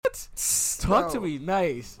Talk to me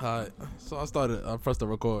nice. All right. So I pressed the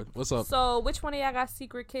record. What's up? So which one of y'all got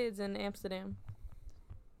secret kids in Amsterdam?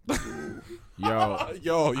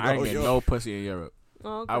 Yo, I ain't get no pussy in Europe.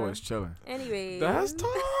 Okay. I was chilling. Anyways. That's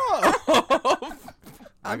tough.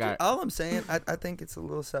 All I'm saying, I think it's a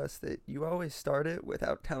little sus that you always start it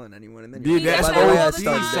without telling anyone, and then Dude, you're that's like, by the way, I all the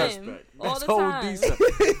started time. it. All That's the time.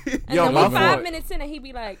 decent. And Yo, then my we 5 fault. minutes in and he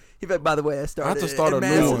be like, He's like, by the way, I started I have to it. start And a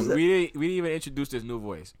new Maz one. was We like, didn't even introduce this new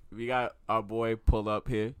voice. We got our boy pull up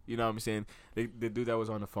here. You know what I'm saying? The dude that was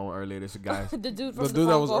on the phone earlier. This guy. the dude from The dude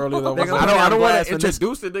that was phone earlier. That They was gonna I put me on don't want blast to when this-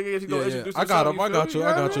 introduce the nigga. If you gonna introduce I got him. I himself, got you. feel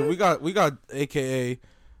I me? got you. We got AKA.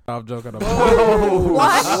 I'm joking. Whoa,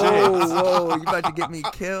 What? whoa, you about to get me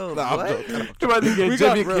killed. Nah, I'm What? joking. You about to We get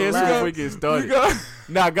got- Jimmy canceled before we get started.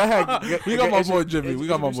 Nah, go ahead. We got my boy Jimmy. We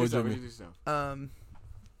got my boy Jimmy.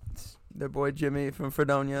 Their boy Jimmy from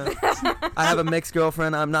Fredonia. I have a mixed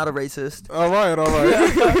girlfriend. I'm not a racist. All right.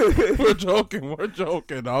 We're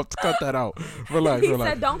joking. I'll cut that out. Relax. he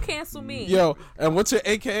said, don't cancel me. Yo, and what's your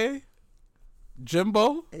AKA?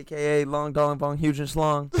 Jimbo? AKA Long Dong Bong Huge and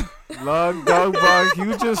Slong. Long dog bong,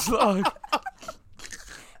 you just slug.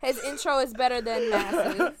 His intro is better than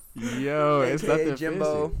Mass's. Yo, it's not AKA the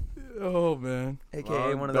Jimbo. Oh man,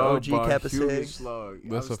 AKA one of the OG Kappa Sigs.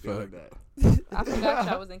 That's a fact. I forgot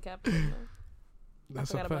y'all was in Kappa. That's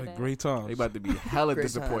forgot a about fact. that. Great They times. about to be hella Great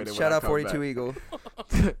disappointed. times. When Shout I out come 42 back. Eagle.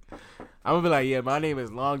 I'm gonna be like, yeah, my name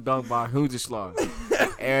is Long Dong Bong Who's Slong.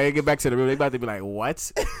 And they get back to the room, they about to be like,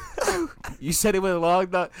 what? You said it was Long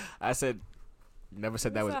Dong? I said, never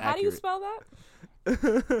said that was So accurate. how do you spell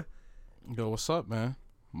that? Yo, what's up, man?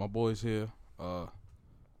 My boy's here.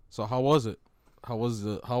 So how was it? How was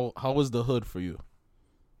the hood for you?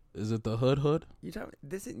 Is it the hood? You tell me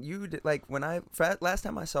this is you like when last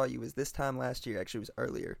time I saw you was this time last year. Actually, it was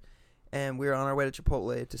earlier, and we were on our way to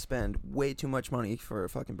Chipotle to spend way too much money for a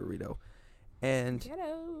fucking burrito. And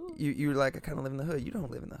Ghetto. you're like, I kind of live in the hood. You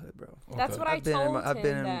don't live in the hood, bro. That's what I told him. I've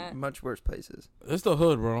been that in much worse places. It's the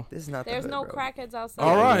hood, bro. This is not. there's the hood, no bro. crackheads outside.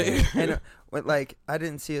 All right. And like I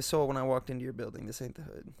didn't see a soul when I walked into your building. This ain't the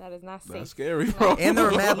hood. That is not safe. That's scary, bro. And there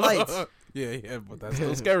were mad lights. Yeah, but that's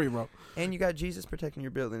still scary, bro. And you got Jesus protecting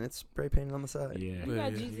your building. It's spray painted on the side. Yeah. You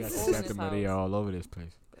got Yeah, Jesus You got in Santa this Maria house. all over this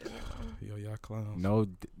place. Yo, y'all clowns.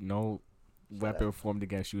 No weapon formed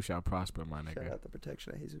against you shall prosper, my Shout nigga. out the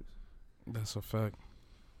protection of Jesus. That's a fact.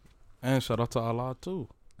 And shout out to Allah too.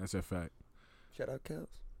 That's a fact. Shout out Kels.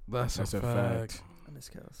 That's a a fact. fact. I miss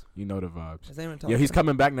Kels. You know the vibes. Has anyone talked Yeah, to he's him?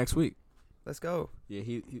 coming back next week. Let's go. Yeah,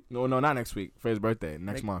 he no, not next week. For his birthday,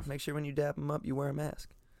 next month. Make sure when you dap him up, you wear a mask.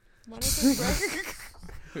 When is his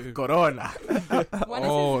birthday? Corona. When is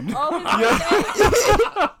Oh, his, his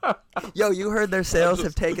birthday? Yo, you heard their sales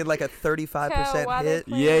have taken like a Kel, 35% why they hit.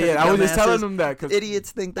 playing Yeah, that? I was just Dumbasses. telling him that because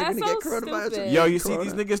Idiots think they're That's gonna get so coronavirus. stupid. yo, you see, Corona.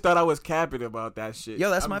 these niggas thought I was capping about that shit. Yo,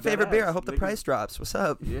 that's I'm my dead favorite beer. I ass. hope the Niggas- price drops. What's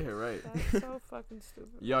up? Yeah, right. That's so fucking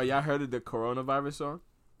stupid. Yo, y'all heard of the coronavirus song?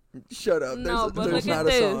 Shut up. No, There's, but there's look not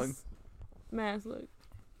at a song. this. Mass, look.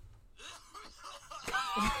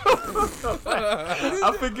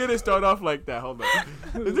 I forget it start off like that. Hold on.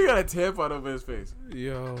 This nigga got a tampon over his face.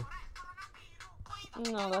 Yo.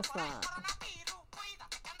 No, that's not.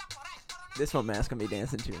 This one mask gonna be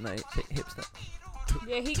dancing to tonight. Hip step.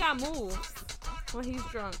 Yeah, he got moves when he's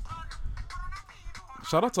drunk.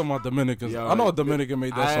 Shout out to my Dominicans. Yo, I know a Dominican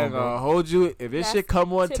made that I song, ain't gonna bro. hold you. If this That's shit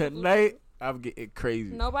come on typical. tonight, I'm getting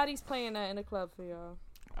crazy. Nobody's playing that in the club for y'all.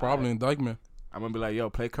 Probably in Dykeman. I'm gonna be like, yo,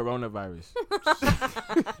 play coronavirus.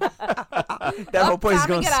 That whole place is Time to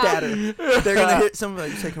gonna get out. scatter. They're gonna hit some. You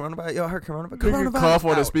say coronavirus. Yo, I heard coronavirus. Nigga cough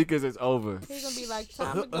on the Out. speakers, it's over. He's gonna be like,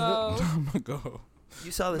 time to go. Time to go.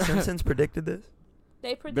 You saw The Simpsons predicted this?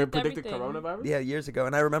 They They predict predicted everything. coronavirus? Yeah, years ago,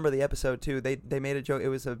 and I remember the episode too. They made a joke. It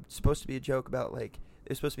was supposed to be a joke about like it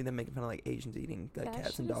was supposed to be them making fun of like Asians eating like That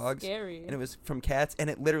cats and shit is dogs, Scary. and it was from cats, and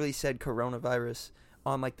it literally said coronavirus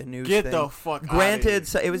on like the news. Get thing. the fuck Granted,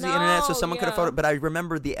 so it was the internet, so No, someone could have yeah. photographed. But I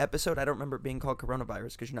remember the episode. I don't remember it being called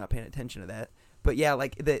coronavirus because you're not paying attention to that. But yeah,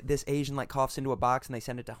 like this Asian like coughs into a box and they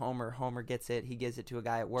send it to Homer. Homer gets it. He gives it to a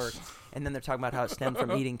guy at work, and then they're talking about how it stemmed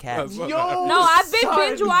from eating cats. That's Yo, No, I've been son,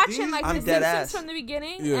 binge watching like I'm The dead Simpsons ass. from the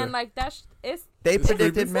beginning, Yeah. and like it's They It's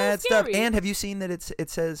predicted creepy. mad It's so stuff. scary. And have you seen that it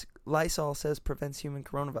says Lysol says prevents human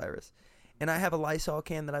coronavirus? And I have a Lysol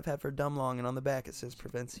can that I've had for dumb long, and on the back it says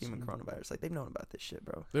prevents human coronavirus. Like they've known about this shit,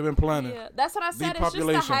 bro. They've been planning. yeah. That's what I said. It's just the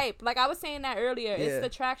Depopulation. hype. Like I was saying that earlier. Yeah. It's the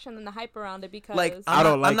traction and the hype around it because Like I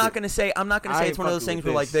don't like I'm not it. gonna say I it's ain't one of those fucking things with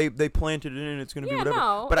where like this. they planted it in. It's gonna be Yeah, whatever.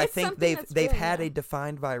 no, but I it's think something that's they've good, had yeah. a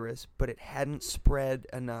defined virus, but it hadn't spread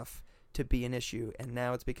enough to be an issue, and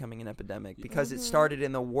now it's becoming an epidemic because it started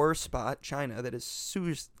in the worst spot, China, that is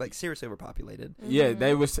seriously overpopulated. Yeah,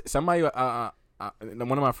 they was somebody. One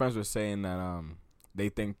of my friends was saying that they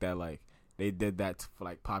think that like they did that for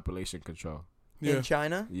like population control. In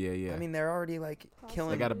China. Yeah. I mean, they're already like killing.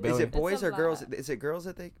 They got a Is billion. it boys or girls? Is it girls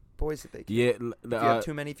that they boys that they kill? Yeah, If you have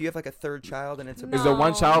too many, if you have like a third child and it's a is the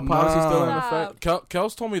one child policy still in Stop. effect?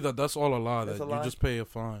 Kels told me that that's all a lie. That's That a you lie? just pay a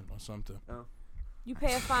fine or something. You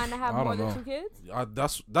pay a fine to have I more don't than know. 2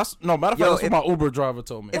 kids? That's no matter of Yo, fact. That's what my Uber driver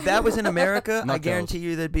told me. If that was in America, Not I guarantee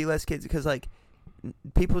you there'd be less kids because like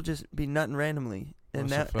people just be nutting randomly, and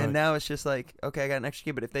That's a now fact. now it's just like, okay, I got an extra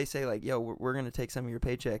kid, but if they say like, yo, we're gonna take some of your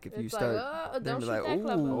paycheck if you It's start, like, they're don't gonna shoot be that like,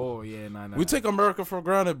 clever. ooh. Oh yeah, nah. We take America for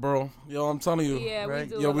granted, bro. Yo, I'm telling you. Yeah, Right.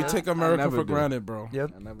 we do. Yo, a we lot. take America never for do. granted, bro.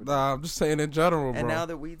 Yep. I never Nah, I'm just saying in general, bro. And now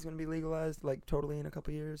that weed's gonna be legalized like totally in a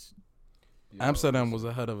couple years. Amsterdam was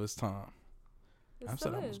ahead of its time. It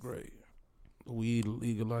Amsterdam still was is. great. Weed Yeah,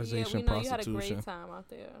 legalization, we know you had a prostitution. great time out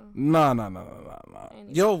there. Nah.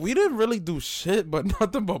 Anyway. Yo, we didn't really do shit, but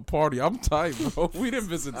nothing but party. I'm tired, bro. We didn't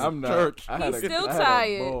visit the I'm not. church. I had He's a- still I had a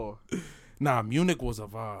tired. ball. Nah, Munich was a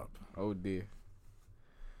vibe. Oh dear.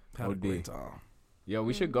 Had Oh, a great dear. time. Yo,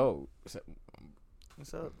 we should go.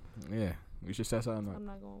 What's up? Yeah, we should set something up. I'm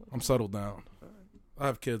not going with I'm you. settled down. I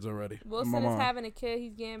have kids already. Wilson My is mom. having a kid.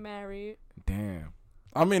 He's getting married. Damn.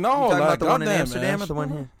 I mean, You no, talking like, about the one in goddamn, Amsterdam man. or the one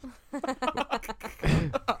here?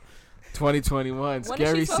 2021 When is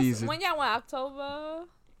scary she supposed- season. When y'all went? October,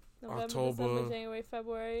 November, October. December, January,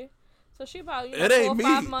 February. So she about It 4 ain't or me.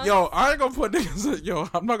 5 months. Yo, I ain't gonna put niggas. Yo,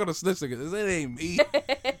 I'm not gonna snitch niggas. It ain't me.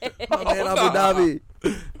 My man, Oh, Abu nah. Dhabi.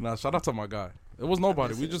 Nah, shout out to my guy. It was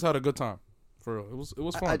nobody. We just had a good time. For real, it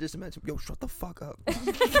was fun. I just imagine. Yo, shut the fuck up.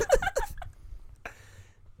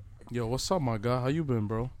 Yo, what's up, my guy? How you been,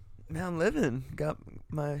 bro? Man, I'm living. Got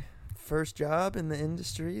my first job in the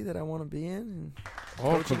industry that I want to be in. And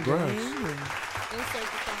Oh, coaching congrats. game and Insert the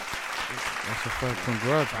fact. That's a fact.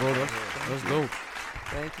 Congrats, bro. That's dope.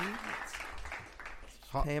 thank you.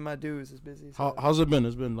 How- Paying my dues is busy. as hell. How's it been?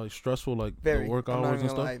 It's been like stressful, like Very. the work I'm not hours and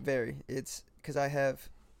gonna stuff. lie, very. It's because I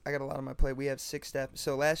got a lot on my plate. We have 6 staff.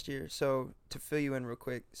 So last year, to fill you in real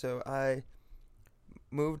quick, so I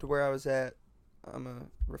moved where I was at. I'm a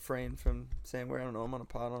refrain from saying where. I don't know. I'm on a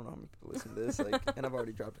pod. I don't know how many people listen to this. Like, and I've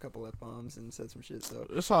already dropped a couple F-bombs and said some shit. So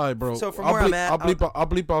It's alright, bro. So from I'll where I'm bleep, at, I'll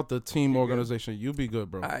bleep out the team You're good. organization. You be good,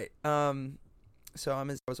 bro. all right. So I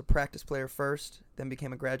was a practice player first, then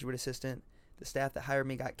became a graduate assistant. The staff that hired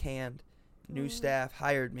me got canned. New staff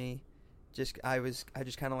hired me. I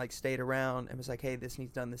just kind of like stayed around and was like, hey, this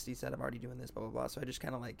needs done, this needs that. I'm already doing this, blah blah blah. So I just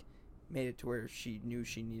kind of like made it to where she knew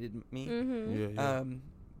she needed me. Mm-hmm. Yeah.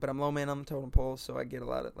 But I'm low man on the totem pole, so I get a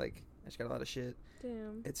lot of I just got a lot of shit.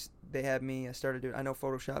 Damn. They had me. I started doing. I know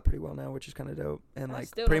Photoshop pretty well now, which is kind of dope. And I like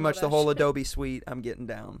still pretty don't know much the that whole shit. Adobe suite, I'm getting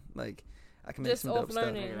down. Like I can make Just some off dope stuff.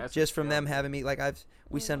 learning. Just from them having me, like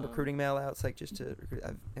we Oh, send wow. recruiting mail outs like just to recruit,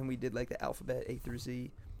 and we did like the alphabet A through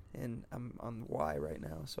Z, and I'm on Y right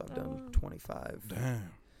now, so I've done Oh. 25. Damn.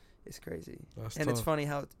 It's crazy, That's and tough. it's funny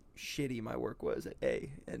how shitty my work was at A,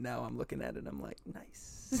 and now I'm looking at it, and I'm like,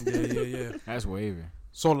 nice. Yeah. That's wavy.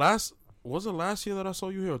 So was it last year that I saw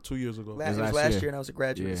you here or 2 years ago? It was last last year. year, and I was a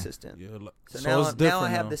graduate Yeah. assistant. Yeah. So, it's now I different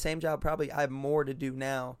have now. the same job. Probably I have more to do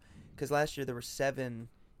now because last year there were 7.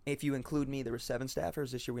 If you include me, there were 7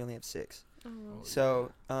 staffers. This year we only have 6. Oh.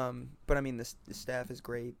 So, but I mean the staff is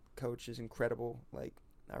great. Coach is incredible. Like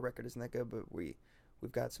our record isn't that good, but we've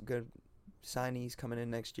got some good signees coming in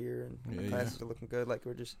next year, and the Yeah, classes are looking good. Like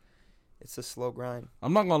it's a slow grind.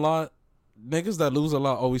 I'm not gonna lie. Niggas that lose a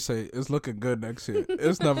lot always say it's looking good next year.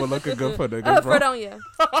 It's never looking good for niggas, bro. Fredonia.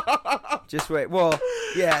 Just wait. Well,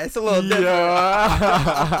 yeah, it's a little different.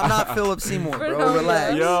 I'm not Philip Seymour, bro. Fredonia.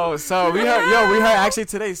 Relax. Yo, so we heard actually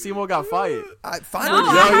today Seymour got fired. I finally.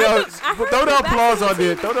 No, Yo, I heard throw the that. applause on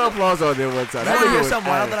there. Throw the applause on there one time. You That want to nigga hear was something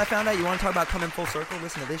wild ass. that I found out? You want to talk about coming full circle?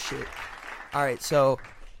 Listen to this shit. All right, so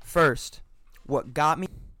first, what got me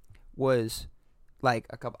was like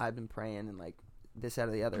I've been praying and like this out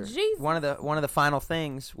of the other. Jesus. One of the final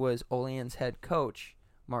things was Olean's head coach,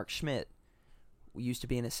 Mark Schmidt. We used to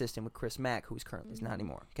be an assistant with Chris Mack, who's currently is not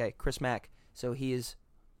anymore. Okay, Chris Mack. So he is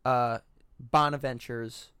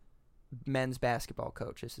Bonaventure's men's basketball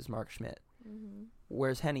coach. This is Mark Schmidt. Mm-hmm.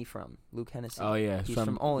 Where's Henny from? Luke Hennessy. Oh yeah, He's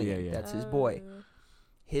from Olean. Yeah. That's his boy.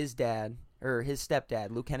 His dad, or his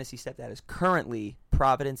stepdad, Luke Hennessy's stepdad, is currently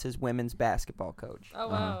Providence's women's basketball coach. Oh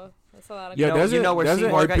wow, that's a lot of. Yeah, good. doesn't- you know where doesn't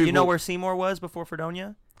Seymour white got, you know people- where Seymour was before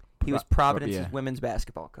Fredonia? He was Providence's yeah. women's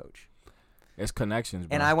basketball coach. It's connections,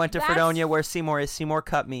 bro. And I went to That's- Fredonia where Seymour is. Seymour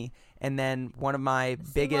cut me, and then one of my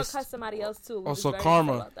biggest cut somebody else too. Oh, Luke is so very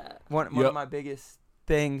karma. upset about that. one Yep. of my biggest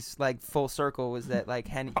things like full circle was that like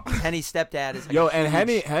Henny's stepdad is like Yo, a and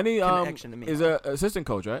huge Henny connection to me. is a assistant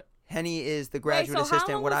coach, right? Henny is the graduate so how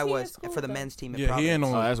assistant. long What was I he in was school for the then? men's team. Yeah, he ain't Oh,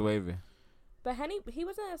 on. that's wavy. But he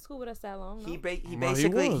wasn't at school with us that long. No? He Nah,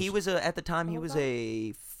 basically he was at the time he Whole was time?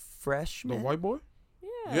 a The freshman. white boy?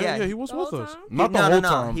 Yeah. Yeah, he was The with whole us. time? Not the no, whole no.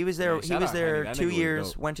 time. He was there. Yeah, he shout was out there Henny. That 2 nigga was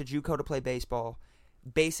years. dope. Went to JUCO to play baseball.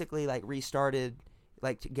 Basically, like restarted.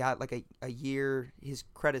 Like got like a year. His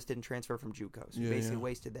credits didn't transfer from JUCO, so he Yeah, basically yeah.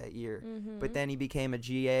 wasted that year. Mm-hmm. But then he became a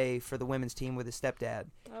GA for the women's team with his stepdad,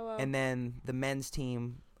 Oh, wow. and then the men's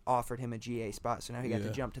team offered him a GA spot. So now he got to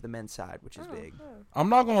Yeah. jump to the men's side, which is Oh, big. okay. I'm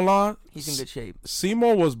not gonna lie. He's in good shape.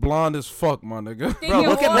 Seymour was blonde as fuck, my nigga. Thinking Bro,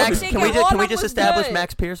 look at all- Max. thinking Can all we of just was establish good.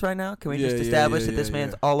 Max Pierce right now? Can we Yeah, just yeah, establish yeah, that this yeah,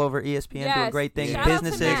 man's yeah. all over ESPN doing Yes. great things, Shout out to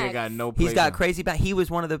businesses. Max. Nigga got no He's got playtime. crazy back. He was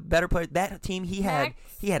one of the better players. That team he had. Max.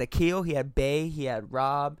 He had Akil. He had Bay. He had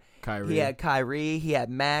Rob. Kyrie. He had Kyrie. He had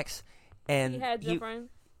Max. And He had different.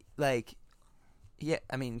 like, yeah.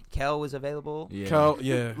 I mean, Kel was available. Yeah. Cal,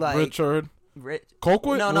 yeah, Like- Richard, Rich.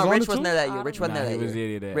 Colquitt. No, was no. on Rich it wasn't too? there that I year. don't Rich know. wasn't Nah, there he that was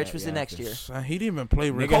year. there. Rich was the next after. year. Man, he didn't even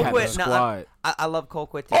play. Nigga Richard. had the Colquitt, no, squad. I love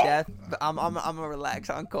Colquitt to death. But I'm gonna relax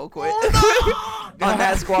on Colquitt. on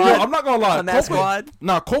that squad. Yo, I'm not gonna lie. on that Colquitt- squad.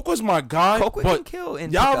 Nah, Colquitt's my guy. Colquitt can but kill.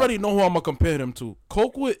 In y'all pickup. already know who I'm gonna compare him to.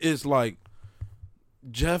 Colquitt is like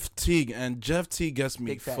Jeff Teague, and Jeff Teague gets me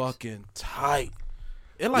Big facts. fucking tight.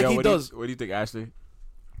 It like Yo, he what does. Do you, what do you think, Ashley?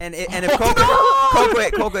 And if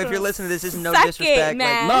Colquitt, if you're listening to this, this is no Suck it, disrespect.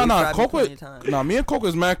 man. Nah, we've nah, tried before many Colquitt. times. Nah, me and Colquitt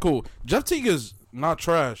is mad cool. Jeff Teague is not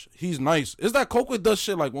trash. He's nice. It's that Colquitt does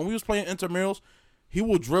shit like when we was playing intramurals, he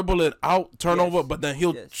will dribble it out, turnover, Yes. but then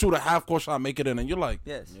he'll Yes. shoot a half court shot, make it in, and you're like,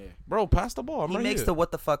 Yes. Yeah. bro, pass the ball. I'm He right makes here. the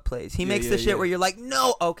what the fuck plays. He Yeah, makes yeah, the shit yeah. where you're like,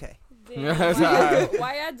 no, okay. Damn, That's why, alright.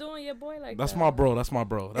 why y'all doing your boy like That's that? my bro. That's my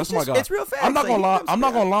bro. That's It's my just- guy. it's real facts, I'm not like, gonna he lie. comes I'm not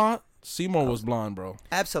back. gonna lie. Seymour was blind, bro.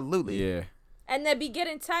 Absolutely. Yeah. And then be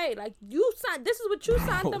getting tight. Like you signed. This is what you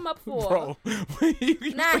signed them up for. Bro. Nah,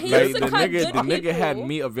 he Like, used to the cut nigga, good the nigga had people.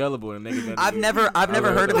 me available, and nigga. I've never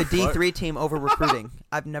heard of a what the fuck? D3 team over recruiting.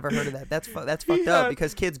 I've never heard of that. That's fucked up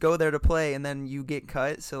because kids go there to play and then you get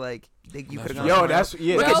cut. So like you could have gone. Yo, somewhere that's else.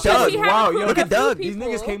 yeah. Look No, at 'cause Doug. he had Wow, recruited yo, Look at a few Doug. These people.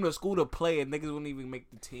 niggas came to school to play, and niggas wouldn't even make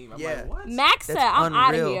the team. I'm Yeah. like, what? Max said, That's "I'm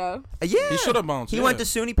out of unreal. here." Yeah, He should have bounced. He yeah. went to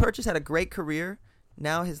SUNY Purchase, had a great career.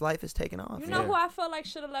 Now his life is taken off. You know Yeah. who I felt like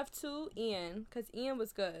should have left too? Ian, because Ian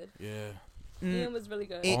was good. Yeah. Ian was really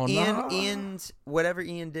good. Oh, nah. Ian's whatever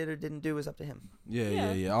Ian did or didn't do was up to him.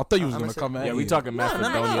 Yeah. I thought you was I'm gonna gonna come say- at Yeah, we Ian. talking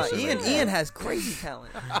Macedonia shit. Ian right now. Ian has crazy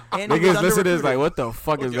talent. And he was Niggas listen to this under-recruited. like, what the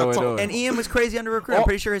fuck is y'all going talking- on? And Ian was crazy under recruited. I'm All-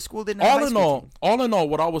 pretty sure his school didn't have a high school team. All in all,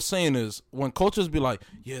 what I was saying is when coaches be like,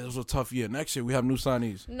 "Yeah, this was a tough year. Next year we have new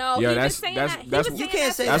signees." No, Yo, he that's- was saying that's- that. He that's- was You saying can't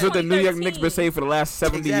that say since That's what the New York 2013. Knicks been saying for the last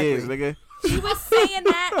 70 years, nigga. He was saying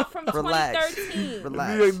that from Relax. 2013.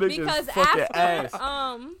 Relax. New York Knicks Because is fucking after ass.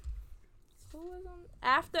 who was on?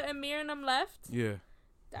 After Amir and them left, Yeah.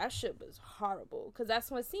 that shit was horrible. Cause that's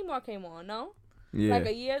when Seymour came on. No, Yeah. like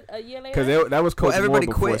a year later. Because that was Coach Well, everybody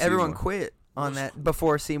Moore before quit. Everyone Seymour. quit on that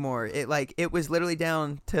before Seymour. It was literally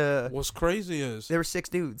down to What's crazy is, there were 6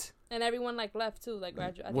 dudes. and everyone like left too. Like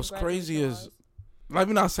graduate. What's crazy is- let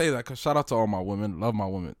me not say that because shout out to all my women. Love my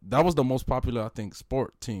women. That was the most popular, I think,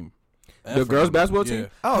 sport team. The ever. girls basketball Yeah. team?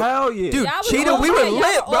 Oh, Hell yeah. dude, Y'all was Cheetah, always we were there. Y'all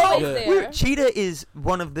lit, were bro. always Yeah. there. Cheetah is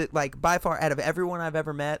one of the by far out of everyone I've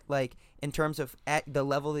ever met. Like in terms of at the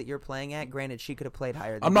level that you're playing at. Granted, she could have played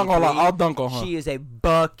higher. Than I'm not gonna lie. D3. I'll dunk on her. She is a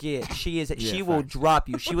bucket. She is. She Yeah, will facts. drop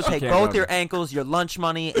you. She will take can't both guard your me. ankles, your lunch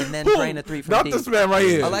money, and then Who? drain a 3 from Not deep. this man right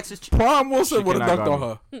here. Alexis. Prime Wilson She would have cannot dunked on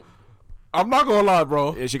guard her. I'm not gonna lie,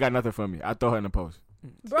 bro. Yeah, she got nothing from me. I throw her in the post.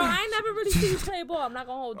 Bro, I ain't never really see you play ball. I'm not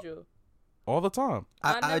gonna hold you. All the time.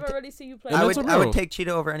 I, would never t- really see you play. And I ball. that's would. a I real. would take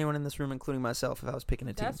Cheetah over anyone in this room, including myself, if I was picking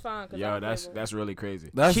a team. That's fine. 'Cause I Yo, don't play ball. that's really crazy.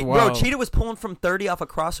 That's Bro, wild. Cheetah was pulling from 30 off a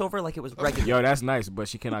crossover like it was regular. Yo, that's nice, but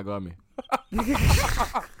she cannot guard me.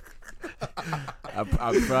 I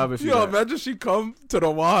promise you. Yo, that. imagine she come to the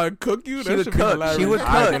wall and cook you. She That would should be cook. hilarious. She would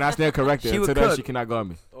cook. And I stand corrected. She would Until then, cook. she cannot guard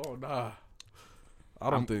me. Oh nah. I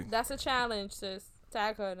don't think. That's a challenge, sis.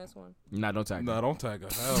 Tag her in this one. Nah, don't tag. Nah, her. don't tag her.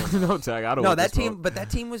 Hell. Don't tag. I don't. No, want that this team. smoke. But that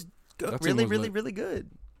team was good, That team really, was really, lit. really good,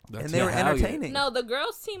 That and team- they were hell yeah. entertaining. No, the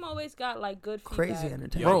girls' team always got like good feedback. Crazy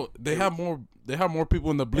entertaining. Bro, they have more. They have more people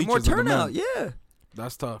in the And bleachers. more than the turnout. men. Yeah,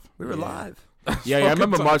 That's tough. we were Yeah. live. Yeah, I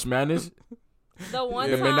remember March Madness. The one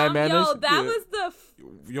The time, Midnight Madness? yo, that Yeah. was the.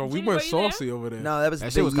 Yo, we Jimmy, went were you there? saucy over there. No, that was That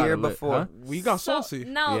the shit was year kinda lit, before. huh? We got saucy.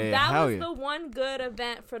 No, Yeah, that hell was yeah. the one good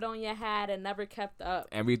event Fredonia had and never kept up.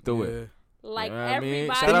 And we threw it. Yeah. Like You know what I mean?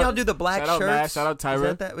 everybody. Shout Didn't out- y'all do the black shout out shirts? Max, shout out Was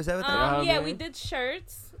Tyra. that was that what that Yeah, was? Yeah, man. we did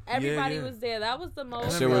shirts. Everybody yeah. was there. That was the I most.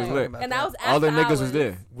 That shit remember was y'all lit. talking about And that was All the after niggas was hours.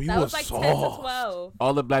 there. We That was was like sauce. 10 to 12.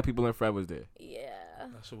 All the black people in Fred was there. Yeah.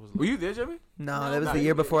 That shit was Were you there, Jimmy? No, No, that was no, the you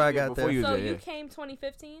year did. before I Yeah, got before there. you- So yeah. you came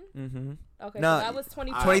 2015? Mm-hmm. Okay, No, so that was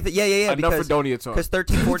 2020. 20. Yeah. Enough for Because Donia talk.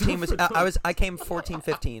 13, 14 was I came 14,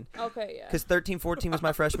 15. Okay, yeah. Because 13, 14 was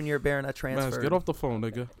my freshman year at Bear, and I Man, transferred. get off the phone,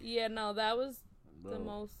 nigga. Yeah, no, that was the Bro,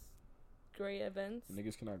 most great events.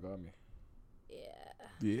 niggas cannot guard me. Yeah.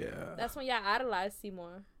 Yeah. That's when y'all idolized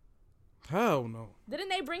Seymour. Hell no. Didn't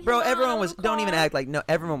they bring him Bro, on everyone on was. the Don't even card? act like no.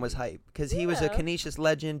 Everyone was hype because he was a Yeah. Canisius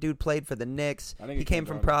legend. Dude played for the Knicks. I think He he came can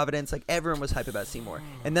from guard him. Providence. Like everyone was hype about Seymour.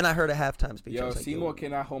 And then I heard a halftime speech. I Yo, was like, Seymour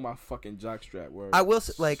cannot hold my fucking jockstrap. Word. I will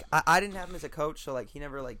like I didn't have him as a coach, so like he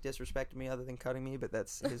never like disrespected me other than cutting me. But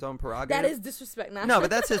that's his own prerogative. That is disrespect now. no,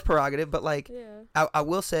 but that's his prerogative. But like yeah. I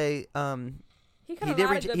will say He, he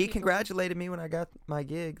did he congratulated me when I got my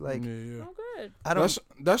gig. Like yeah. Oh, good. I don't.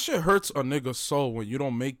 That shit hurts a nigga's soul when you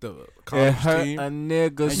don't make the it college hurt team. a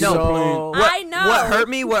nigga And you so. don't I know.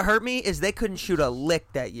 What hurt me is they couldn't shoot a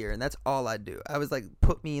lick that year, and that's all I do. I was like,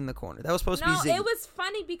 put me in the corner. That was supposed to No, be Z. it was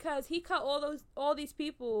funny because he cut all these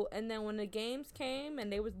people, and then when the games came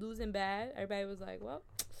and they was losing bad, everybody was like, "Well,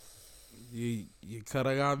 You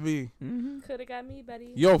coulda got me. could have got me,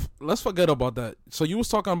 buddy." Yo, let's forget about that. So you was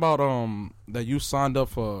talking about that you signed up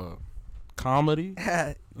for comedy,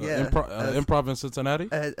 yeah. improv in Cincinnati.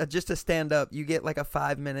 Just to stand up, you get like a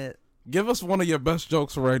 5-minute. Give us one of your best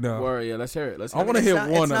jokes right now. Word, yeah, let's hear it. Let's I hear wanna it. hear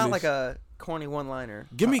It's one not at like least. a corny one-liner.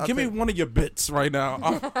 Give me I'll take- one of your bits right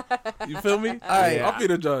now. You feel me? All right. I'll be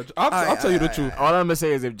the judge. I'll right, tell you the all truth. All I'm gonna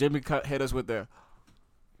say is if Jimmy hit us with the,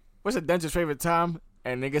 what's the dentist's favorite time,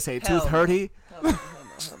 and nigga say Hell tooth no. hurty, I'm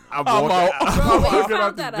I'm walking out. out. Bro, where you Walking found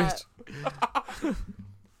out that this at?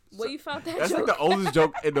 Where you found that That's joke? like the oldest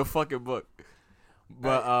joke in the fucking book.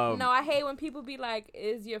 But no, I hate when people be like,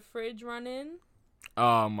 "Is your fridge running?"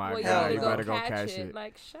 oh my Well, god, need you to better go catch it.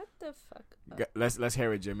 Like, shut the fuck up. Let's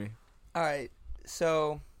hear it, Jimmy. All right.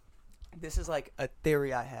 So this is like a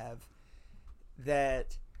theory I have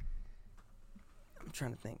that I'm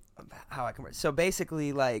trying to think of how I can. So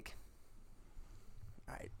basically, like,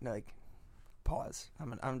 all right, like, pause.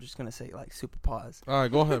 I'm just gonna say like super pause All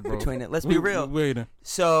right, go ahead, bro. between it. Let's be real. We waiting.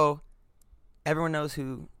 So everyone knows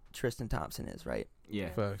who Tristan Thompson is, right? Yeah.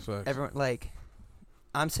 Facts. Everyone, like,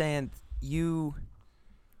 I'm saying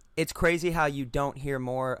it's crazy how you don't hear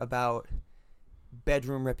more about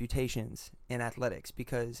bedroom reputations in athletics,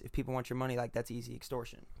 because if people want your money, like, that's easy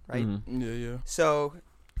extortion, right? Mhm. Yeah. So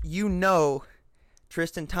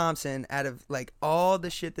Tristan Thompson, out of like all the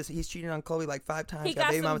shit he's cheating on Chloe like 5 times, He got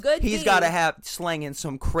baby some mamas, good he's D. got to have slanging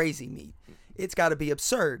some crazy meat. It's got to be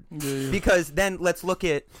absurd. Yeah. Because then let's look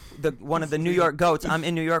at one of the New York GOATs. I'm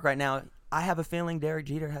in New York right now. I have a feeling Derek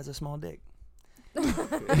Jeter has a small dick.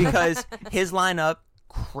 Because his lineup,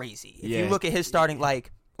 crazy. If you Yeah. look at his starting,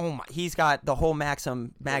 like, oh my, he's got the whole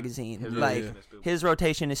Maxim magazine. His Like, rotation is stupid. his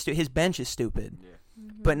rotation is his bench is stupid. Yeah.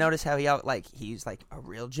 But notice how he's like a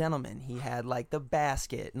real gentleman. He had like the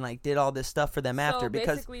basket and like did all this stuff for them after, So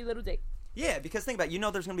because basically, little dick. yeah, because think about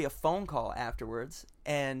it, there's gonna be a phone call afterwards,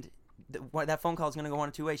 and that phone call is gonna go one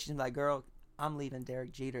of two ways. She's gonna be like, "Girl, I'm leaving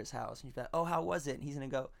Derek Jeter's house," and she's like, "Oh, how was it?" And he's gonna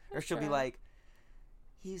go, or she'll be Okay. like,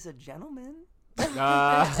 "He's a gentleman."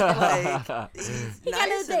 Ah. He's He got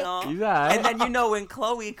nice his and dick. all. He's alright. And then when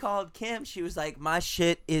Chloe called Kim, she was like, "My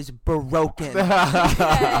shit is broken." Good.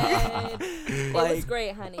 It was Like-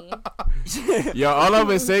 great, honey. Yo, all I'm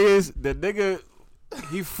gonna say is the nigga,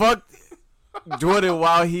 he fucked Jordan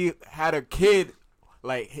while he had a kid.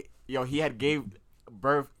 Like, he had gave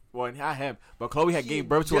birth. Well, not him, but Chloe had gave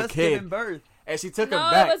birth to a Just kid, giving birth. and she took No,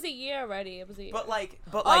 him back. it was a year already. It was a year. But like,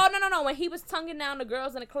 Oh no! When he was tonguing down the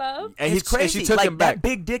girls in the club. and it's crazy. And she took like, him back. that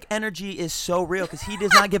big dick energy is so real because he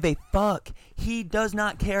does not give a fuck. He does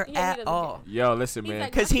not care Yeah, he at doesn't all. Yo, listen, He's man.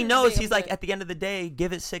 like- Because he That's knows big, he's like, but- at the end of the day,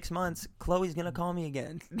 give it 6 months, Chloe's gonna call me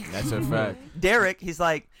again. That's a fact. Derek, he's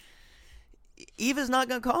like, Eva's not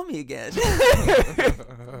gonna call me again.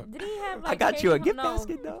 Did he have like? I got you a Kate? gift No,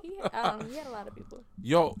 basket, though. I don't know. He had a lot of people.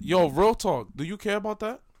 Yo, real talk. Do you care about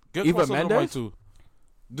that? Get Eva closer to the mic, Mendes? too.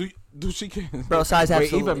 Do she care? Bro, size Wait,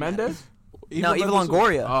 absolutely. Eva Mendes? No, Eva Mendes?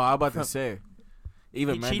 Longoria. Oh, I'm about to say,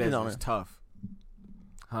 Eva He cheated Mendes on was her. tough.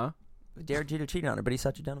 Huh? Derek Jeter cheated on her, but he's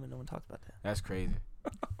such a gentleman. No one talks about that. That's crazy.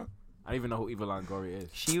 I don't even know who Eva Longoria is.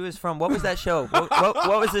 She was from, what was that show? What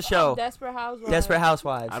was the show? Desperate Housewives. Desperate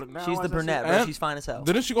Housewives. I don't know. She's I the was brunette, gonna say- right? She's fine as hell.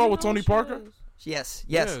 Didn't she go out with Tony Parker? Yes.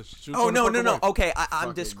 Yeah, Yes. she was Oh, Tony no, Parker no. wife. Okay, I'm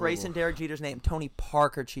Fucking disgracing Google. Derek Jeter's name. Tony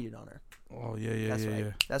Parker cheated on her. Oh, yeah. That's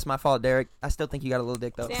right. That's my fault, Derek. I still think you got a little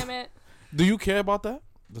dick, though. Damn it. Do you care about that?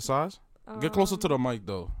 The size? Get closer to Um, the mic,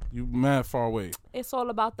 though. You mad far away. It's all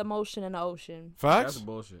about the motion in the ocean. Facts?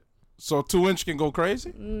 bullshit. So 2 inch can go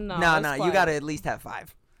crazy? No. No, it's you quiet. got to at least have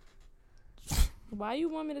 5. Why you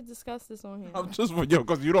want me to discuss this on here? I'm just for yo,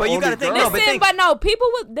 because you don't. But you own gotta the think, girl. no, but Listen, think- but no, people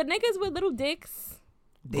with the niggas with little dicks.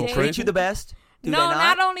 They Go treat crazy? you the best. Do no, they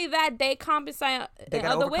not only that, they compensate They in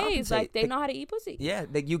gotta other ways. overcompensate. Like they know how to eat pussy. Yeah,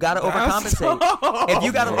 you gotta That's overcompensate. tough, If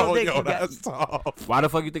you got a little bro. dick, Yo, you got- that's tough. Why the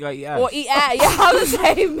fuck you think I eat ass? Or eat ass. Yeah, I was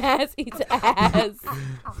saying mass eats ass.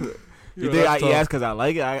 You Yo, think I that's eat tough. ass because I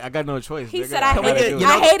like it? I got no choice. He nigga. said I Can we hate get- it. you know-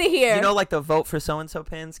 I hate it here. You know, like the vote for so and so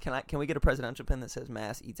pins. Can we get a presidential pin that says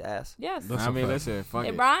 "Mass eats ass"? yes. That's I a mean, fact. listen, fuck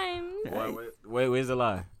It it. rhymes. Where's the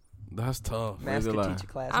lie? That's tough. Mass Where's the could lie? teach a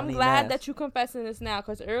class. I'm on eating glad ass. that you confessing this now,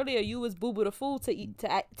 because earlier you was boo boo the fool to eat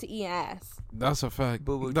ass. That's a fact.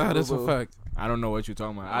 Boo-boo, That is a boo-boo. fact. I don't know what you're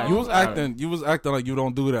talking about. You was acting. You was acting like you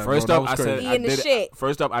don't do that. First bro. up, I That was said crazy. I Eating the did. shit.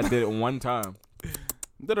 First up, I did it one time.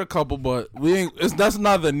 Did a couple, but we ain't. That's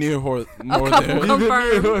neither near nor A couple there.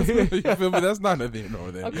 confirmed. You feel me? That's not neither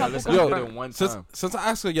nor there. A Yeah, couple listen, Yo, I did it one Since time. I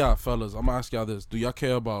asked y'all fellas, I'm gonna ask y'all this: do y'all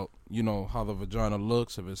care about how the vagina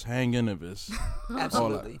looks, if it's hanging, if it's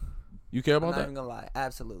Absolutely. you care I'm about not that? even gonna lie.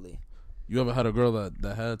 Absolutely. You ever had a girl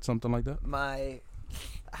that had something like that? My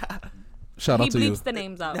Shout He out to you. bleeps the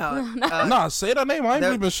names out. no. Nah, say that name. I ain't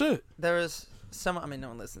there- bleeping shit. There was some. I mean, no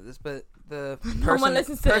one listens to this, but the No one person,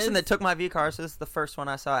 listens to person this. that took my V cars is the first one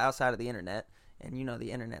I saw outside of the internet, and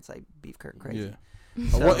the internet's like beef curtain crazy. Yeah.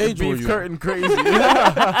 So, What age were Beef you? curtain crazy.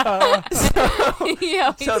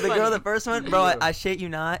 Yeah, he's So the girl funny. that first went, bro, I shit you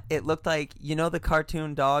not, it looked like the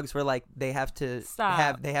cartoon dogs where like they have to Stop.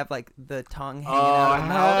 have like the tongue hanging out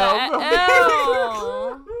of the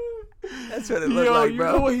mouth. Ew. That's what it looked Yo, like, you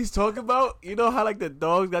bro. know what he's talking about? You know how like the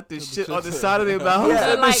dogs got this shit on the side of their mouth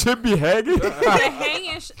Yeah. and Like- the shit be hanging? They're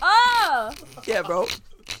hanging. Oh, Yeah, bro.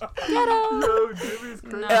 ghetto. Yo, Jimmy's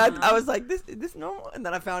crazy. Nah. And I was like, this normal? And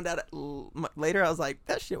then I found out later, I was like,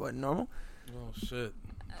 that shit wasn't normal. Oh shit.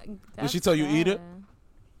 That's she tell you eat it?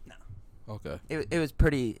 sad. Okay. It was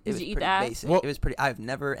pretty. It Did was you eat pretty the ass? basic. Well- It was pretty. I've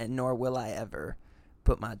never and nor will I ever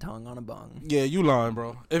put my tongue on a bung. Yeah, you lying,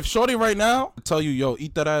 bro. If Shorty right now tell you, yo,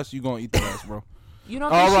 eat that ass, you gonna eat that ass, bro. You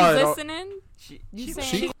don't All think right, she's all- listening? You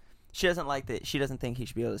saying? She doesn't like that. She doesn't think he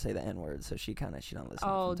should be able to say the N word, so she don't listen.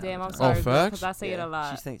 Oh from time damn! to I'm time. sorry. facts? Because I say it a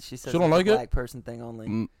lot. She says She don't it's a like it? black person thing only.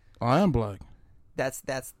 Mm, I am black.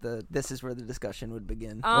 This is where the discussion would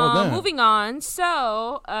begin. Oh, damn. Moving on.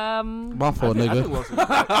 So, My fault, I nigga. think Wilson's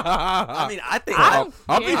I mean, I think I don't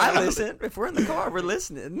I'll care. be- I listen. If we're in the car, we're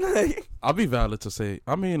listening. I'll be valid to say.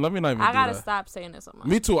 I mean, let me not even I do gotta that. stop saying this so much.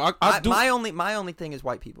 Me too. I do. my only thing is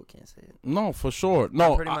white people can't say it. No, for sure.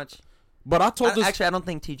 No, Pretty much. But I told this. Actually, I don't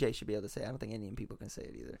think TJ should be able to say it. I don't think Indian people can say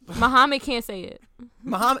it either. Muhammad can't say it.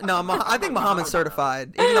 I think Muhammad's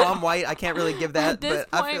certified. Even though I'm white, I can't really give that. At this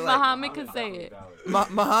but I point, feel like Muhammad can say it.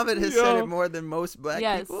 Muhammad has said Yo. it more than most black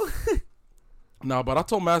Yes. people. No, but I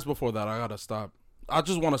told Mass before that I gotta stop. I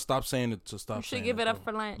just want to stop saying it to stop. You should saying give it up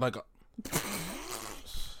bro. for Lent. Like,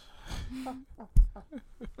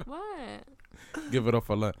 What? give it up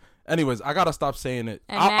for Lent. Anyways, I gotta stop saying it.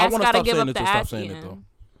 And I Mass want to gotta stop give saying up it the to stop ass saying it eating. though.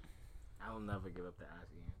 I'll never give up the ass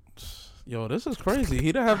eating. Yo, this is crazy.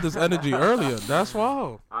 He didn't have this energy earlier. That's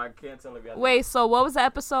wild. I can't tell if you Wait, so what was the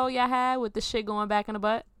episode y'all had with the shit going back in the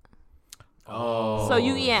butt? Oh. So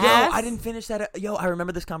you eating Yo, ass? I didn't finish that. Yo, I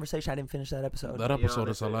remember this conversation. I didn't finish that episode. That episode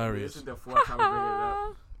is hilarious. This is the fourth time we bring it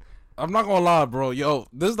up. I'm not gonna lie, bro. Yo,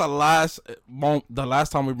 this is the last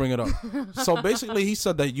time we bring it up. So basically, he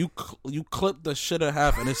said that you clip the shit in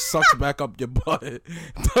half and it sucks back up your butt.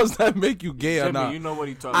 Does that make you gay or Jimmy, not? you know what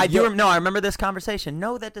he talking I about. do. No, I remember this conversation.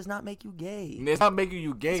 No, that does not make you gay. It's not making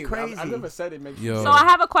you gay. It's crazy. I never said it makes Yo. you So I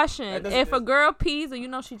have a question. That doesn't- If a girl pees and you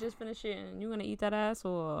know she just finished shitting, you gonna eat that ass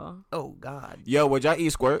or Oh God. Yo, would y'all eat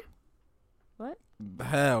squirt? what?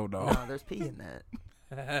 Hell no. No, there's pee in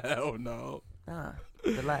that. Hell no. Nah,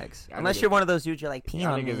 relax. Y'all Unless niggas- you're one of those dudes, you're like pee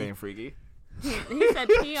Y'all on niggas me. ain't freaky. He said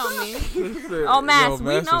pee on me. Oh, Mass, we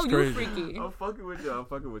Mass know is you crazy. freaky. I'm fucking with y'all. I'm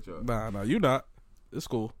fucking with y'all. Nah, you not. It's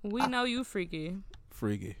cool. We know you freaky.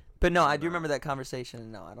 Freaky. But no, I do remember that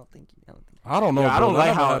conversation. No, I don't think. I don't know. Yeah, I bro. don't That like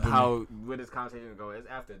never how happened to me. where this conversation is going. It's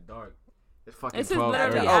after dark. It's fucking This is 12.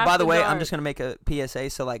 literally Oh, by the after way, I'm dark. just gonna make a PSA.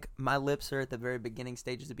 So like, my lips are at the very beginning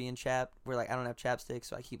stages of being chapped. Where like I don't have chapstick,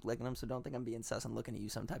 so I keep licking them. So don't think I'm being sus and looking at you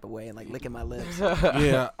some type of way and like licking my lips.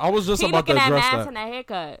 Yeah, I was just He about to looking at address Mass that. and that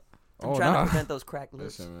haircut. I'm Oh, trying nah. to prevent those cracked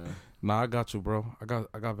lips. Listen, man. Nah, I got you, bro. I got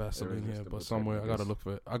Vaseline here, Irresistible but somewhere I gotta techniques. look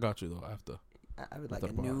for it. I got you though after. I would like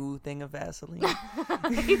That's a the new thing of Vaseline.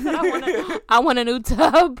 He said, I want a new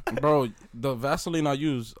tub. Bro, the Vaseline I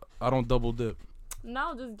use, I don't double dip.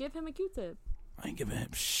 No, just give him a Q-tip. I ain't giving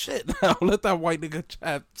him shit now. Let that white nigga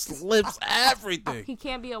chat slips everything. He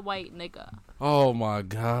can't be a white nigga. Oh my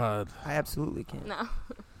god. I absolutely can. No.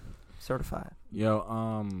 Certified.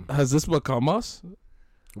 Yo, Has this become us?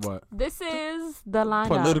 What? This is the lineup.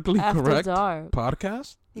 Politically After correct Dark.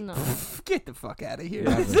 podcast. No. Get the fuck out of here.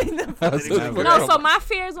 That's No, so my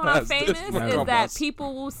fears when I'm That's famous disrespectful. is that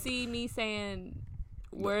people will see me saying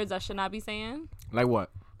words I should not be saying. Like what?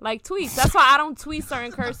 Like tweets. That's why I don't tweet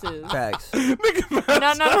certain curses. Facts. No.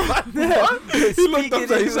 He looked up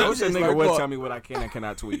and he said, Wish a "It's nigga like would what?" tell me what I can and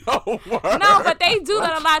cannot tweet. Oh, word. No, but they do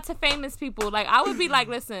that a lot to famous people. Like I would be like,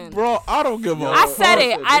 listen, Bro, I don't give a. I said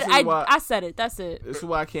This it. is why- I said it. That's it. This is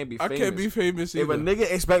why I can't be I famous. can't be famous If either. a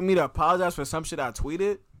nigga expect me to apologize for some shit I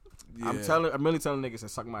tweeted, Yeah. I'm really telling niggas to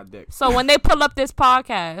suck my dick. So when they pull up this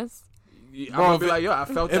podcast, I'm Bro, gonna if be it- like, yo, I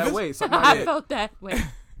felt if that it's- way. Suck my I dick. felt that way.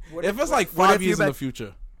 If it's like what 5 if you years in bet- the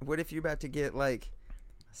future, What if you about to get like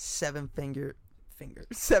seven figure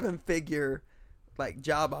like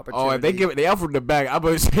job opportunity? Oh, if they offered the bag, I'm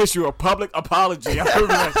gonna issue a public apology.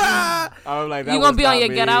 I'm like, that You was gonna be on not your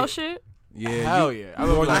me. Get Out shit? yeah, Hell you, yeah. I I'm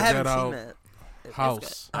would gonna I be like, haven't Get seen Out that.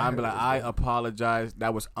 house. I'm be like, I apologize.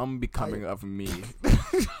 That was unbecoming of me.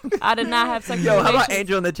 I did not have sexual Yo, how about relations.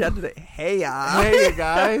 Angel in the chat today? Hey, y'all. Hey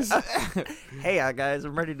guys. Hey, y'all, guys.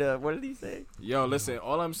 I'm ready to. What did he say? Yo, listen.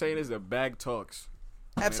 All I'm saying is the bag talks.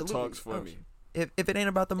 And Absolutely. it talks for me. If it ain't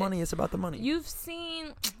about the money, it's about the money. You've seen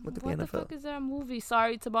Look at what the the fuck NFL. is that movie?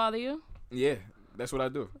 Sorry to bother you. Yeah, that's what I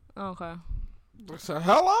do. Okay. So,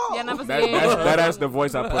 hello. Yeah, never That's the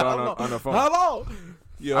voice I put on the phone. Hello.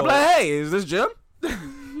 Yo, I'm like, hey, is this Jim?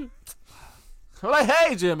 I'm like,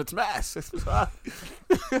 hey, Jim, it's Mass.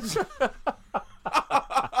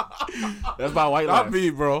 That's my white not life. me,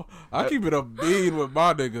 bro. I keep it a bean with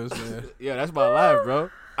my niggas, man. Yeah, that's my life, bro.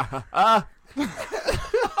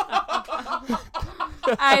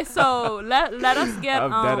 Alright, so let us get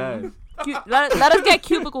I'm dead let us get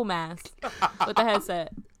cubicle mask with the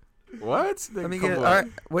headset. What? Let me Come get. on. All right.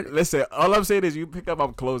 What? Listen, all I'm saying is you pick up,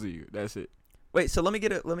 I'm closing you. That's it. Wait. So let me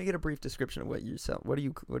get a brief description of what you sell. What are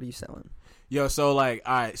you selling? Yo, so like,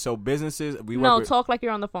 all right, so businesses we work No, with. talk like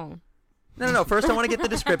you're on the phone. No. First, I want to get the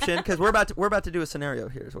description because we're about to do a scenario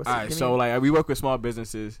here. So what's All it? right, Give so me- like we work with small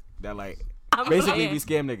businesses that like I'm basically playing. we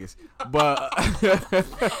scam niggas, but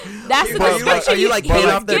That's the Are you like description are you like you're paying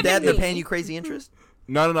off their giving debt? They're me. paying you crazy interest.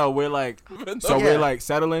 no, we're like, so Yeah. we're like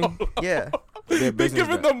settling Yeah. their They business.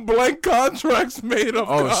 giving debt. them blank contracts made up.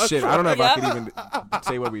 Oh shit! I don't know if I Yep. can even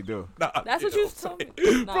say what we do. That's what you told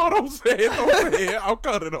me. Bro, don't say it. Don't say it. I'll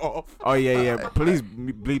cut it off. Oh yeah. Please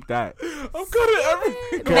bleep that. I'm cutting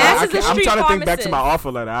everything. 'Cause Mass I is a I'm street trying to think back to pharmacist. my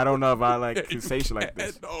offer letter. I don't know if I like can say shit like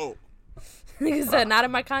this. No. Nigga said not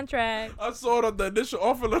in my contract, I saw it on the initial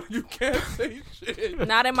offer letter. You can't say shit.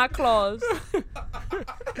 not in my clause. All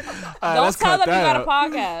right, Don't let's tell cut them you that got a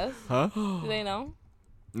out. podcast. Huh? Do they know?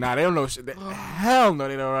 Nah, they don't know shit. Hell no,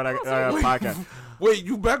 they don't run a podcast. Wait,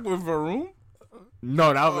 you back with Varun?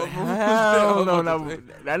 No, that was hell no. no.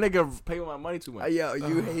 That nigga pay with my money too much. Yo,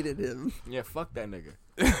 you hated him. Yeah, fuck that nigga.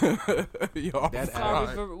 Yo, That Sorry,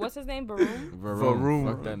 ass. what's his name? Baroon? Varun.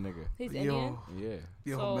 Fuck that nigga. He's Yo. Indian. Yeah,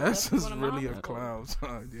 yo, So, Mess that's is one of my really a uncles. clown,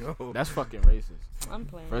 son. Yo, that's fucking racist. I'm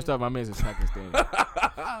playing. First off, my man's is Pakistani.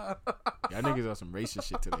 Y'all niggas on some racist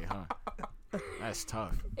shit today, huh? That's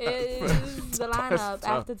tough. is the lineup tough.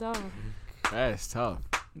 after dark. That's tough.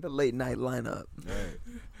 The late night lineup.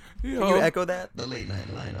 yo, Can you echo that? The late night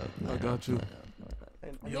lineup. I got you.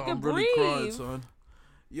 You Yo, can I'm really crying, breathe. son.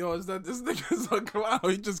 Yo, is that this nigga's a clown?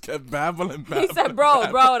 He just kept babbling. He said, bro,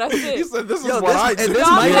 that's He it. said, "This is Yo, what I this, do." and this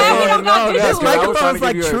Yo, I'm microphone, glad he don't got that's visuals. good. I was trying microphone's to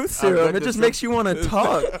like give you a truth serum. It good just makes you want to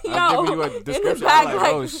talk. I'm giving you a in the description. back, I'm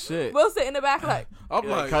like, oh shit. We'll sit in the back like, I'm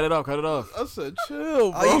Yeah, like, cut it off. I said,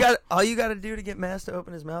 chill, bro. All you got to do to get Mass to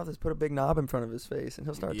open his mouth is put a big knob in front of his face, and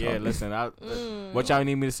he'll start Yeah, talking. listen. mm. What y'all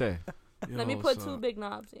need me to say? Let me Yo, put son. 2 big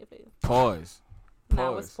knobs in your face. Pause.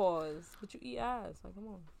 Now it's pause. But you eat ass. Like, come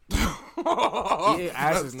on. Yeah,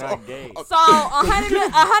 ass is not gay. So,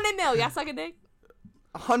 100 mil. Y'all suck a dick?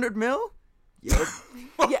 100 mil? Yeah.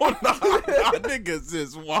 Niggas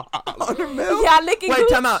is wild. 100 mil? Y'all licking Wait, gooch?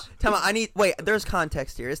 time out. There's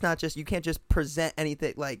context here. It's not just, you can't just present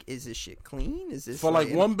anything like, is this shit clean? Is this For like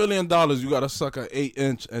 $1 billion, you gotta suck an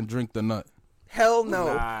 8-inch and drink the nut. Hell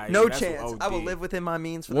no. Nah, No that's chance. OD. I will live within my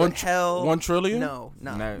means for One the hell. 1 trillion? No. Dude,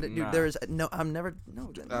 nah. there's no, I'm never,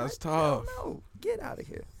 no. That's hell tough. No. Get out of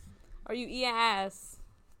here. Are you eating ass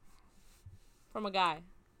from a guy?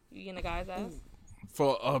 You eating a guy's ass?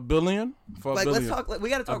 For $1 billion? For Like, $1 let's billion. talk, we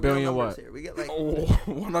gotta talk billion real numbers what? here. We get like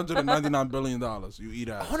 $199 billion. You eat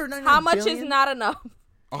ass. 199 How much billion? is not enough?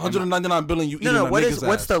 199 billion. You eat No, a what's nigga's the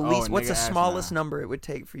ass. least, Oh, what's the nigga ass, smallest nah. number it would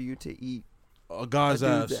take for you to eat a a guy's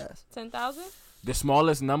dude's ass? ass? 10,000? The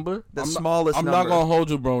smallest number? The I'm not- smallest I'm number. not gonna hold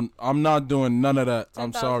you, bro. I'm not doing none of that.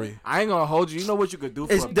 I'm 10,000? sorry. I ain't gonna hold you. You know what you could do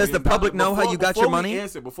for Does $1 the billion? public know how you got your Before we money?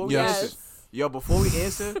 answer, Yes. answer, Yo, before we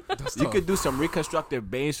answer, you tough. could do some reconstructive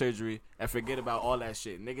brain surgery and forget about all that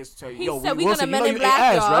shit. Niggas tell you, He yo, said we Wilson, gonna you know Men in you ate Black,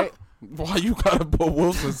 ass, y'all. right? Why you gotta put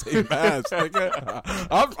Wilson same ass,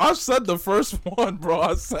 nigga? I said the first one, bro.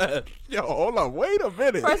 I said, yo, hold on, wait a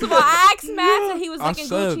minute. First of all, I asked Max and he was I looking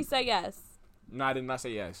said- Gucci. He said yes. No, I did not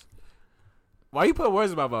say yes. Why you put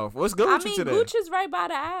words in my mouth? What's good I with you mean, today? Gucci's right by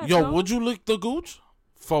the ass. Yo, no? would you lick the gooch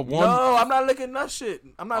for one? No, I'm not licking that shit.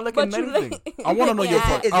 I'm not licking But you anything. lick. I wanna know your Yeah.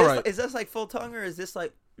 part. Is All this, right. is this like full tongue or is this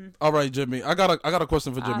like? All right, Jimmy. I got a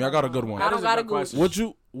question for Jimmy. I got a good I one. don't That is a got a good Gucci.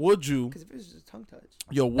 question. Would you? Because if it was just a tongue touch.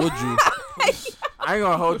 Yo, would you? I ain't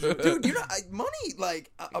gonna hold you. Dude, you know, money like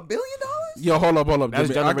 $1 billion? Yo, hold up, That's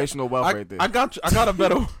Jimmy. generational wealth right there. I got you. I got a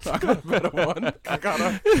better one. I got a better one. That's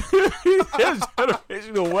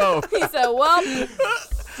generational wealth. He said, well,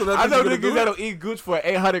 So that I means know you gonna niggas do it? that'll eat Gooch for an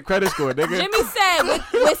 800 credit score, nigga. Jimmy said,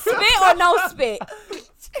 with spit or no spit?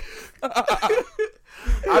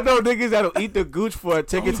 I know niggas that'll eat the Gooch for a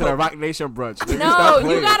ticket to the Rock Nation brunch. Nigga, No, stop you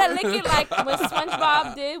playing. gotta lick it like what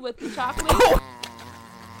SpongeBob did with the chocolate. Oh,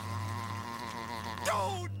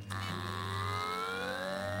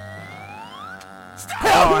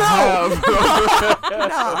 hell no.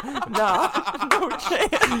 No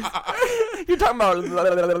chance. You're talking about.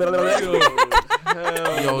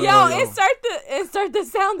 Yo, insert the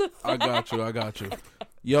sound effect. I got you.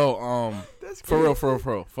 Yo, for real.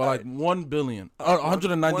 For like 1 billion,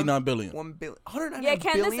 199 billion. 1 billion. 199 Yeah,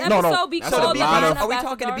 can this billion? No, episode no. be That's called a the lot Brand of- Are we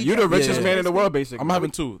talking to be- You the richest Yeah. man in the world, basically. I'm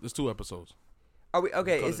having two. There's 2 episodes. Are we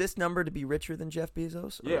okay? Is this number to be richer than Jeff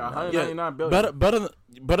Bezos? or Yeah, not? 199 billion.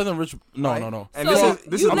 Better than rich. No. And So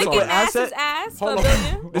this you is licking liquid Max's asset. ass for Hold a on.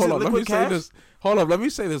 billion? This is Hold on. Let me liquid say cash? this. Hold up. Let me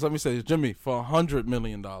say this. Jimmy, for $100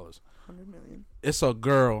 million, 100 million. it's a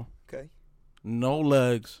girl, Okay. no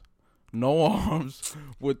legs, no arms,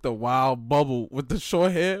 with the wild bubble, with the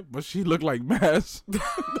short hair, but she looked like Mass.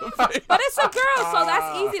 But it's a girl, so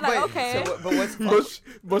that's easy. Like, okay. So, but what's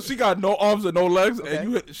but she got no arms and no legs, Okay.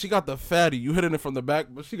 and she got the fatty. You hitting it from the back,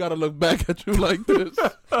 but she got to look back at you like this.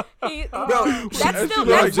 Bro, she that's still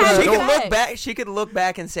look like that's that. she kind could of look bad. back. She could look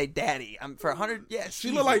back and say, "Daddy, I'm for 100." Yes,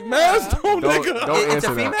 She look like Mass, though, nigga. Don't It's a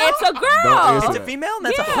answer female? that. It's a Don't girl. answer It's a that. female, and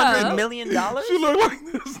that's Yeah. $100 million. She look like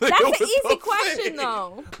this. Nigga That's an with easy the question, face.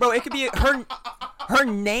 though. Bro, it could be her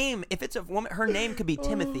name. If it's a woman, her name could be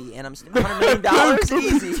Timothy, and I'm $100 million.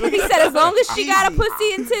 Easy. He said as long as she got a Easy.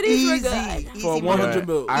 pussy and titties, we're good. Easy For money. 100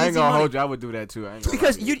 mil. I ain't Easy gonna money. hold you. I would do that too. I ain't gonna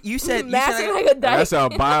Because lie to you said Massive you like said a that's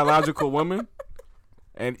dyke. a biological woman,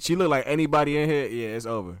 and she look like anybody in here. Yeah, it's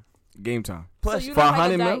over. Game time. So plus you for look like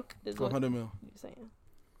 100 a mil? dyke, is For what 100 mil. you saying.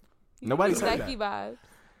 Nobody You said dykey vibe.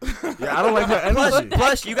 Yeah, I don't like her energy.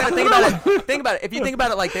 plus you gotta think about it. Think about it. If you think about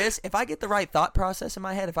it like this, if I get the right thought process in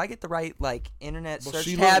my head, if I get the right like internet But search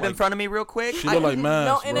she look tab in like- front of me real quick, She I, look like Mass,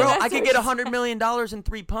 No bro. internet- bro, I could get $100 million in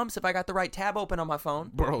 3 pumps if I got the right tab open on my phone.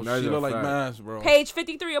 Bro, That's she a look like fact. Mass, bro. Page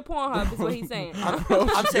 53 of Pornhub is what he's saying.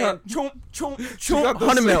 I'm saying, chomp, chomp, She got chomp, the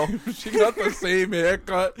 100 mil. same- She got the same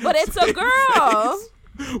haircut. But it's a same girl. face,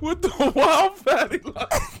 with the wild fatty line.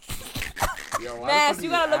 Mass, you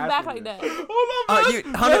gotta look back like that. Hold on, Mass.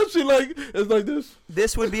 You- Mass, she like, it's like this.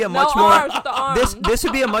 This would be a No much more. arms, the arms. This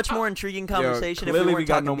would be a much more intriguing conversation if we clearly weren't we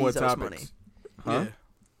got talking no more Bezos topics. money. Huh? Yeah.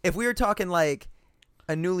 If we were talking like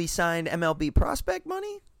a newly signed MLB prospect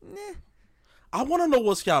money, I want to know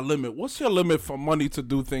what's your limit. What's your limit for money to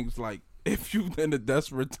do things like if you in the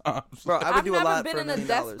desperate times? bro, I would I've do a never lot been for $1 in a million.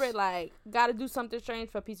 desperate like gotta do something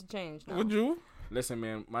strange for a piece of change. No. Would you? Listen,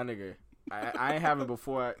 man, my nigga, I ain't having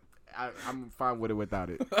before. I'm fine with it without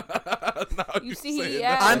it. Now You see, saying he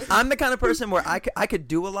that. asked. I'm the kind of person where I could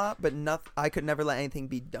do a lot, but I could never let anything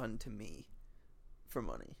be done to me for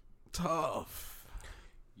money. Tough.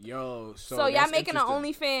 Yo, So y'all that's making an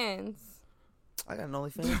interesting. OnlyFans? I got an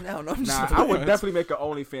OnlyFans now. No, I'm Nah, just I would definitely make an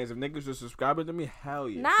OnlyFans if niggas were subscribing to me. Hell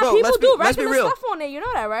yeah. Nah, Bro, people let's do be regular real. stuff on there. You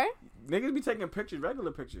know that, right? Niggas be taking pictures,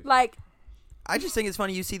 regular pictures. Like, I just think it's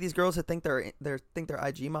funny. You see these girls that think they're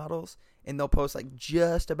IG models, and they'll post like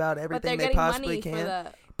just about but they're everything they getting possibly money for can.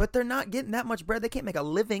 that. But they're not getting that much bread. They can't make a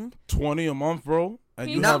living. 20 a month, bro. And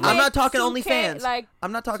you People No, have I'm like, not talking 2K, OnlyFans. Like,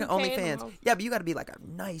 I'm not talking 2K in a OnlyFans. month. Yeah, but you got to be like a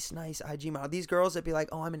nice IG model. These girls that be like,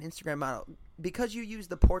 oh, I'm an Instagram model. Because you use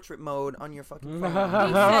the portrait mode on your fucking phone.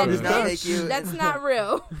 He does said, not make "Bitch, you. that's not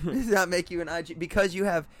real. does not make you an IG. Because you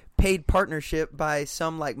have paid partnership by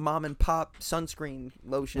some like mom and pop sunscreen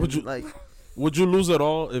lotion. Would you- like, would you lose it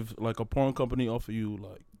all if like a porn company offer you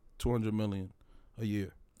like 200 million a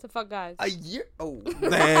year? To fuck guys. a year? Oh,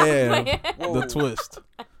 Damn. Whoa. The twist.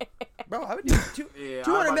 bro, I would do Yeah,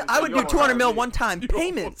 200 mil. I would do 200 mil one time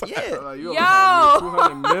payments. Yeah, You Yo. over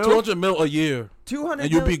 200 mil? 200 mil a year. 200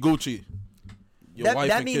 And you mil. be Gucci. your wife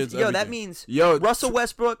that and means kids. that everything. means Yo, Russell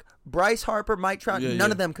Westbrook, Bryce Harper, Mike Trout. Yeah, none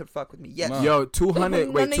yeah. of them could fuck with me. Yes. Nah. Yo, 200.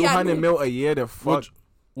 None Wait, of y'all 200 niggas. mil a year to fuck.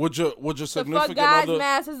 Would your The fuck significant guys, other?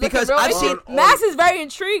 Mass is Because looking I've real. seen- Mass is very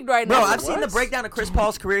intrigued right Bro, now. I've seen the What? breakdown of Chris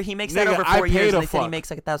Paul's career. He makes that Nigga, over I 4 paid years, a and they said he fuck. makes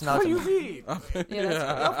like $1,000 What a do you month. mean? Yeah,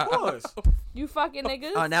 that's Of course. you fucking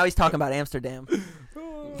niggas. Oh, now he's talking about Amsterdam.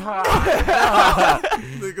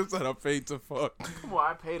 Nigga said I paid to fuck. Come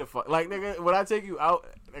on, I pay the fuck. Like, nigga, when I take you out,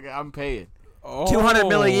 nigga, I'm paying. Oh. 200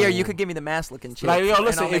 mil a year. You could give me the mask looking chick. Like, yo, and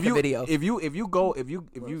listen, I'll make if a video.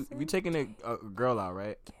 you taking a girl out,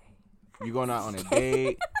 right? You going out on a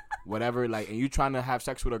date, whatever, like, and you trying to have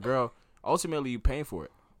sex with a girl, ultimately you paying for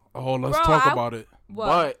it. Oh, let's Bro, talk I- about it. What?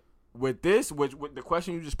 But with this, with the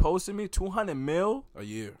question you just posed to me, 200 mil. A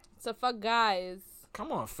year. So fuck guys.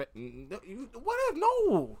 Come on, what if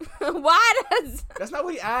no? Why does That's not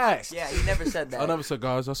what he asked. Yeah, he never said that. I never said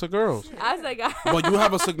guys. I said girls. I said guys? But you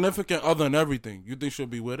have a significant other and everything. You think she'll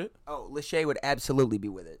be with it? Oh, Lachey would absolutely be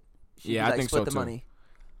with it. She'd Yeah, be I like, think split so, the too. money.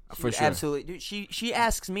 She For would sure. Absolutely, dude. She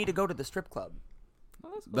asks me to go to the strip club.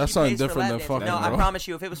 That's She something pays for different lap than dances. fucking, No, bro. I promise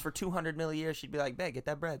you, if it was for 200 mil a year, she'd be like, "Bet, get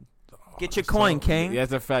that bread, get your coin, king." Yeah,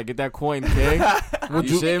 that's a fact. Get that coin, king. Would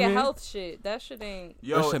you you? see Nigga, me? health shit. That shit ain't.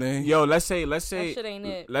 That shit ain't. Yo, let's say, That shit ain't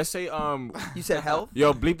it. let's say, You said health.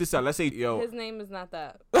 yo, bleep this out. Let's say, yo, His name is not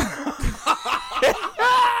that.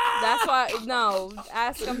 That's why. No,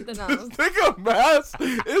 ask something else. Nigga Mass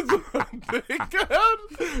is a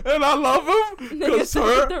nigga, and I love him Nigga because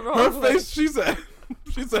said it the wrong her way. face.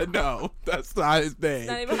 She said no. That's not his name.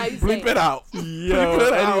 Not even how you say Bleep it out. yo, Bleep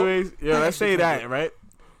it out. anyways, yo, let's say that, right?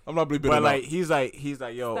 I'm not bleeping But it like, out. he's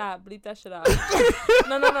like, yo, Stop. Bleep that shit out.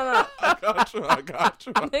 No. I got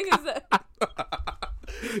you. Nigga said.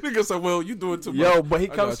 Nigga said, "Well, you doing too much." yo, but he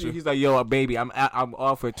I comes got to you. you. He's like, yo, baby, I'm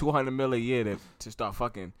offered 200 mil a year to start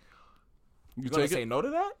fucking. You You gonna take say it? no to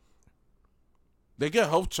that? They get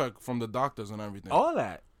health check from the doctors and everything. All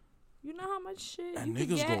that. You know how much shit And you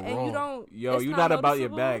can niggas get, go and you wrong. don't. Yo, it's you're not about your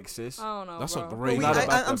noticeable? bag, sis. I don't know. That's a bro. great- Not I,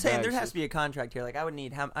 about I'm the saying bag, there has sis. to be a contract here. Like I would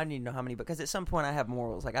need I need to know how many, because at some point I have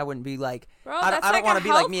morals. Like I wouldn't be like Bro, I that's don't like want a to be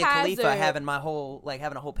like health Mia Khalifa hazard. having a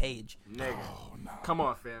whole page. Nigga, come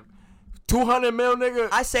on, fam. 200 mil, nigga.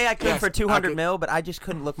 I say I could Yes, for I 200 could- mil, but I just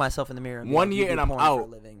couldn't look myself in the mirror. And be One like, year you do and I'm porn for a out.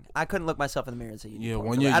 living. I couldn't look myself in the mirror and say you do Yeah, porn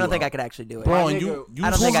one for a year living. I don't you think out. I could actually do it. Bro, My and nigga, you I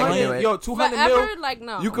don't think I can 200 do it. Yo, 200 Forever, mil. like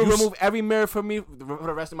no. You could You remove every mirror from me for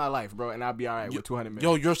the rest of my life, bro, and I'll be all right with 200 mil.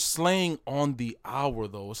 Yo, you're slaying on the hour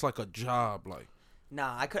though. It's like a job, like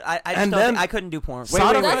Nah, I could. I just And don't then- think I couldn't do porn. Wait,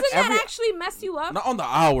 Doesn't wait, that every- actually mess you up? not on the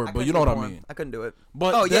hour, I but couldn't you know do what I porn. mean. I couldn't do it.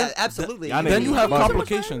 But Oh then, yeah, absolutely. y'all Then niggas you have bugging.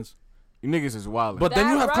 complications. You niggas is wild. But then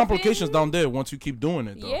That you have rubbing- complications down there once you keep doing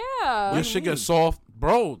it though. Yeah. Your shit gets soft,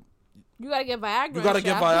 bro. You gotta get Viagra. You gotta and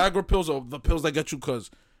get shit. Viagra pills or the pills that get you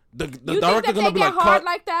because the You think director that gonna they be get like, hard cut.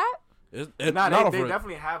 like that? It, nah, not they over it.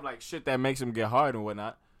 definitely have like shit that makes them get hard and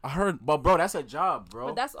whatnot. I heard. But bro, that's a job, bro.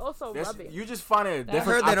 But that's also That's- rubbing. you just find it a I I different.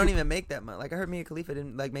 heard they don't occup- even make that much. Like I heard Mia Khalifa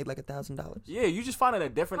didn't made like $1,000. Yeah, you just find it a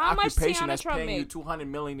different How much occupation Tiana that's Trump paying you make? 200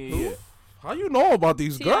 million a year. How you know about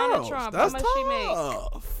these Tiana girls? Trump, That's how much she make?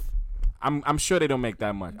 tough. I'm sure they don't make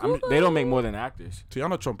that much. They don't make more than actors.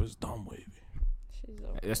 Tiana Trump is dumb wavy. She's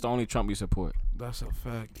okay. That's the only Trump we support. That's a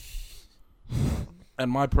fact.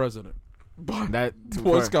 And my president. That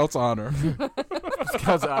Boy Scouts honor.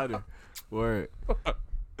 Scouts honor. Word.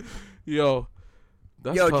 Yo.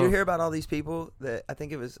 That's Yo, tough. did you hear about all these people that I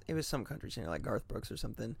think it was some country singer like Garth Brooks or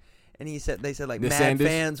something, and they said like The mad Sanders?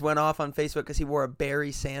 fans went off on Facebook because he wore a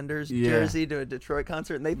Barry Sanders Yeah. jersey to a Detroit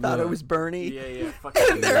concert, and they thought Yeah. it was Bernie. Yeah.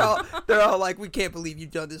 And they're all like, we can't believe you've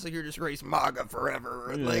done this. Like you're just race MAGA forever,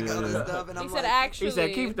 and like Yeah, other yeah. stuff. And He I'm said like, actually. He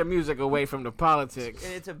said, keep the music away from the politics.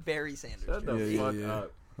 and it's a Barry Sanders. Shut the jersey. fuck yeah.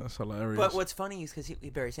 up. That's hilarious. But what's funny is because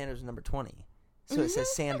Barry Sanders was number 20, so it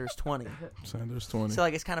says Sanders 20. Sanders 20. So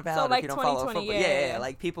like it's kind of valid like if you don't follow 2020, football. yeah. Yeah.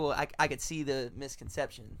 Like people, I could see the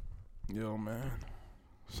misconception. Yo, man.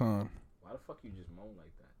 Son. Why the fuck you just moan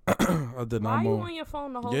like that? I did Why not are you know. on your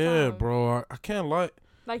phone the whole time? Yeah, bro. I can't lie.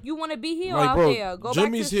 Like you want to be here or Like, out bro, there? Go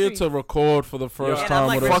Jimmy's back to the here streets. to record for the first Yeah, And time I'm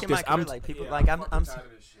like with us. fuck risking my this, career. I'm- Like people, like I'm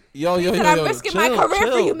Yo, He said, "I'm risking my chill, career for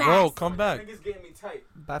chill, you, bro. Max." Come back. Niggas getting me tight.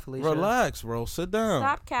 Bye, Felicia. Relax, bro. Sit down.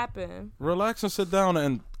 Stop capping. Relax and sit down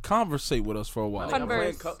and conversate with us for a while. Converse. I'm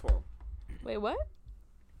playing cup home. Wait, what?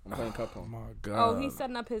 I'm playing cup Oh home. my god. Oh, he's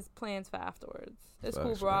setting up his plans for afterwards. It's cool,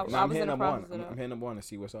 Facts, bro. facts. No, I I'm was in hitting the them on. process of I'm that. hitting them on to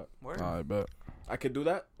see what's up. Word. I bet. I could do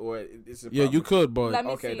that, or it's a Yeah, you problem? could, but Let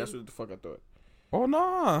me Okay, see. that's what the fuck I thought. oh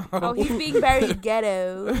nah. Oh, he's being very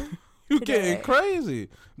ghetto. You today. getting crazy?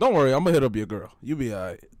 Don't worry, I'm gonna hit up your girl. You be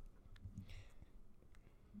alright.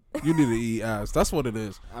 You need to eat ass. That's what it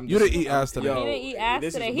is. I'm You just- didn't eat ass today. Yo, He didn't eat ass this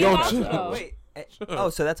is today. a He Yo, about chill. to though. Wait. Oh,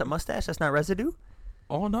 so that's a mustache? That's not residue?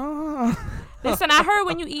 Oh no. Listen, I heard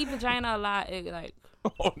when you eat vagina a lot, it like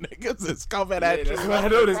Oh, niggas is coming at you. I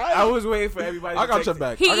noticed. I was waiting for everybody. I to got take your it.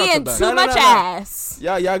 back. he I got your eating back. too No, no, much no, no. ass.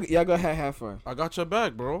 Y'all go ahead, have fun. I got your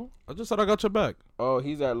back, bro. I just said I got your back. Oh,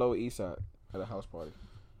 he's at Lower East Side at a house party.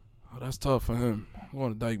 Oh, that's tough for him. I'm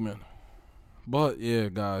going to Dykeman. But yeah,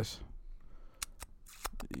 guys.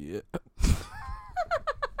 Yeah.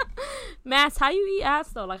 Mass, how you eat ass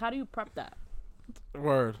though? Like, how do you prep that?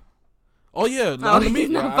 Word. Oh yeah. Oh, Let me. he's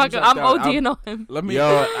not I'm fucking. checked I'm out. ODing on him. Let me. Yo,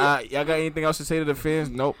 y'all got anything else to say to the fans?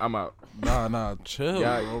 Nope, I'm out. Nah. Chill,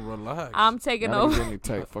 Yeah. bro. Relax. I'm taking Y'all niggas over. getting me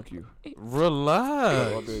tight. Fuck you.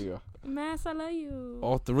 Relax. All three of y'all. Mass, I love you.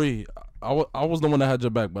 All three. I was the one that had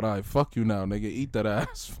your back, but I fuck you now, nigga. Eat that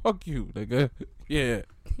ass. Fuck you, nigga. Yeah.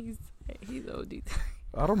 He's OD.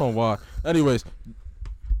 I don't know why. Anyways,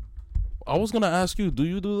 I was gonna ask you, do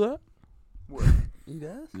you do that? Eat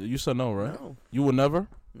ass? You said no, right? No. You would never?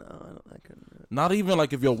 No, I couldn't do it. Not even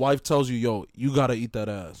like if your wife tells you, yo, you gotta eat that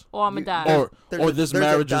ass. Or I'm a You- die. Or this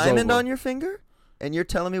marriage is There's a diamond over. on your finger, and you're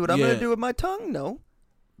telling me what I'm Yeah. gonna do with my tongue? No,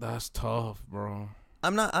 That's tough, bro.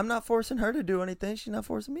 I'm not. I'm not forcing her to do anything. She's not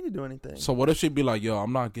forcing me to do anything. So what if she be like, yo,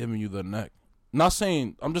 I'm not giving you the neck? Not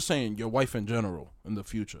saying, I'm just saying your wife in general in the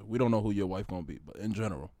future. We don't know who your wife gonna be, but in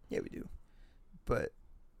general. Yeah, we do. But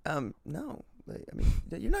no. Like, I mean,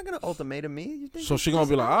 you're not gonna ultimatum me. You think So she gonna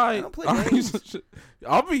be like, all I don't play right, games.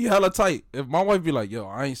 I'll be hella tight. If my wife be like, yo,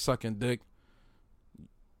 I ain't sucking dick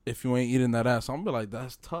if you ain't eating that ass, I'm gonna be like,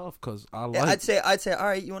 that's tough, cause I like. Yeah, I'd say, all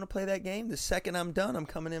right, you want to play that game? The second I'm done, I'm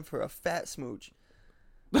coming in for a fat smooch.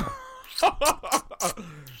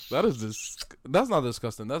 That's not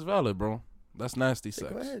disgusting. That's valid, bro. That's nasty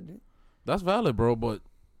sex. Go ahead, dude. That's valid, bro. But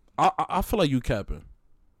I feel like you capping.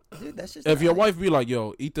 Dude, that's just If your not- wife be like,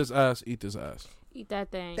 yo, eat this ass, eat this ass. Eat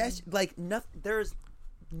that thing. That's like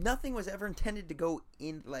nothing was ever intended to go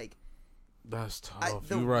in like. That's tough.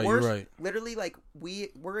 The You're right. worst- You're right. Literally, like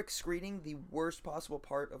we're excreting the worst possible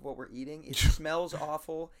part of what we're eating. It smells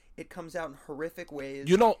awful. It comes out in horrific ways.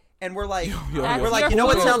 You know, and we're like, That's we're like, your you know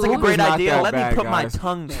what fault. sounds like a Food is great not idea? that Let bad, me put my guys.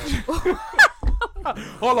 tongue there.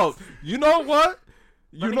 hold up. You know what?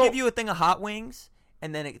 Let me give you a thing of hot wings,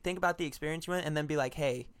 and then think about the experience you went, and then be like,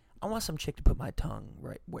 hey, I want some chick to put my tongue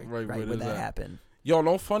right where where where is that that? happened. Yo,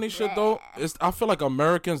 no funny shit though. I feel like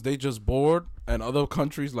Americans, they just bored, and other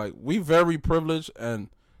countries like we very privileged, and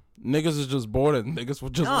niggas is just bored, and niggas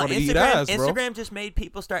would just want to eat ass, bro. Instagram just made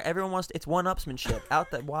people start. Everyone wants. It's one-upsmanship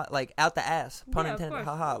out the out the ass. Pun Yeah, of intended.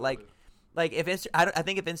 course. Haha. Like if I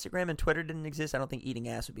think if Instagram and Twitter didn't exist, I don't think eating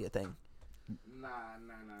ass would be a thing. Nah.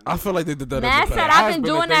 I feel like they did that. Matt in the said past. I've been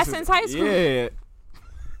doing that since high school. Yeah.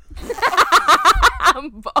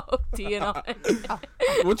 I'm ODing on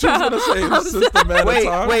it. What you was gonna say, sister man?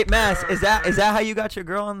 Wait, Mass, is that how you got your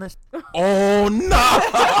girl on this? Oh no!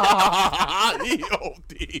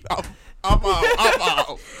 EOD. I'm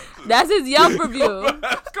out. That's his Yelp review.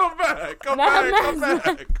 Come back.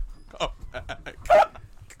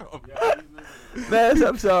 Mass,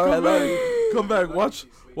 I'm sorry. I love you. Come back.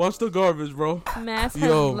 Watch the garbage, bro. Mass has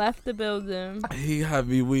Yo. left the building. He had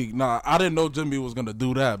me weak. Nah, I didn't know Jimmy was gonna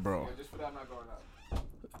do that, bro. Just for that, I'm not going out.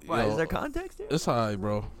 Why, Yo, is there context here? It's alright,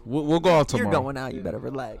 bro. We'll go out tomorrow. You're going out. You better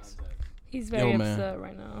relax. He's very Yo, man. upset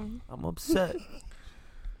right now. I'm upset.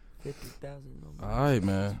 50,000. Alright,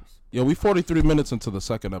 man. Yo, we 43 minutes into the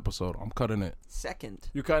second episode. I'm cutting it. Second.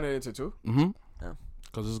 You cutting it into two? Mm-hmm. Oh.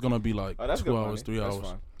 Cause it's gonna be like Oh, that's 2 good hours, money. 3 That's hours.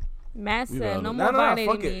 fine. Matt We said valid. no No, more fuck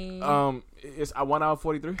violating me. it. It's 1 hour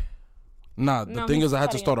 43. Nah, the No, thing he's is, I had to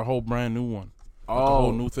cutting start it. a whole brand new one. Oh, Like a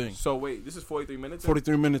whole new thing. So wait, this is 43 minutes.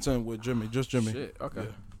 43 minutes in with Jimmy, just Jimmy. Shit. Okay.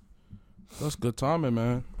 Yeah. That's good timing,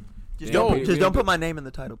 man. Just Yeah, don't, we- just we don't do- put my name in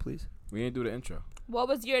the title, please. We didn't do the intro. What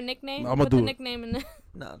was your nickname? I'ma Put do the it. nickname in there.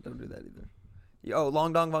 No, don't do that either. Oh,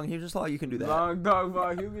 Long Dong Vong Huge Slaw, you can do that. Long dog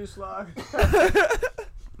bar, Hugo Slog.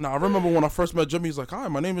 Now I remember when I first met Jimmy, he's like, "Hi,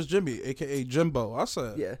 my name is Jimmy, aka Jimbo." I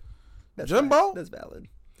said, Yeah. That's Jimbo? fine. That's valid.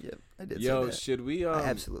 Yeah, I did Yo, say that. should we? I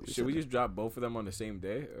absolutely Should we said just drop both of them on the same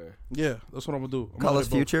day? Or? "Yeah, that's what I'm gonna do." I'm Call gonna us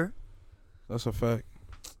hit both. Future. That's a fact.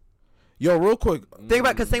 Yo, real quick, Think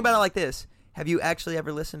about it like this. Have you actually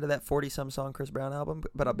ever listened to that 40-some song Chris Brown album?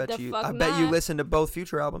 But I bet The you, fuck I bet you not. listened to both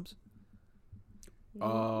Future albums.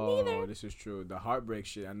 Oh, Neither. this is true. The heartbreak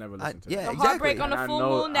shit. I never I- listened to. yeah, that. The exactly. Heartbreak on And the I Full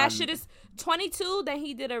know- Moon. That I'm- shit is 22. Then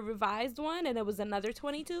he did a revised one, and it was another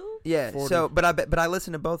 22. Yeah. 40. So, but I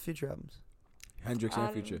listened to both Future albums. Hendrix I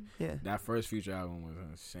and don't- Future. Yeah. That first Future album was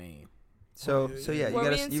insane. So, yeah, so yeah. yeah, Were we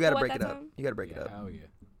you in gotta school break at it that up. time? You gotta break it Yeah, up. hell yeah.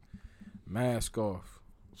 Mask off.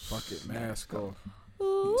 Fuck it, mask off.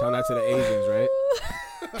 Tell that to the Asians, right?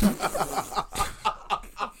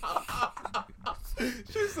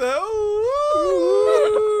 she said,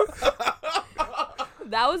 "Ooh."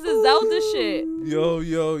 That was the Zelda shit. Yo,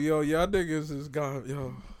 y'all niggas is gone,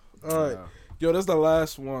 yo. All right, yo, that's the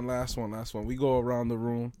last one. We go around the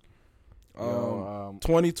room.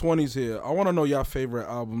 2020's here. I want to know y'all favorite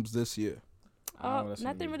albums this year.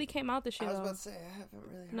 Nothing really came out this year. I was though. about to say I haven't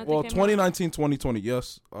really. Nothing Well, came 2019, 2020,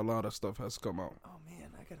 yes, a lot of stuff has come out. Oh man,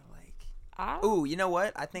 I gotta like. out. Ooh, you know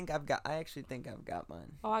what? I actually think I've got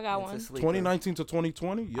mine. Oh, I got It's a one. sleeper. 2019 to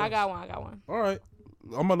 2020, yes. I got one. All right,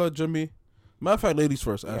 I'm gonna let Jimmy. Matter of fact, ladies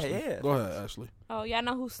first. Yeah, Ashley, yeah. go ahead, Ashley. Oh, y'all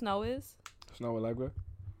know who Snow is? Snow Allegra.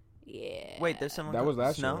 Yeah. Wait, there's someone. That was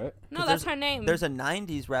last Snow? year, right? No, 'Cause that's her name. There's a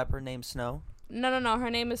 '90s rapper named Snow. No. Her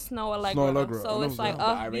name is Snow Allegra. Snow Allegra. I So know it's like,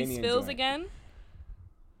 that. The these Iranian feels joint. again.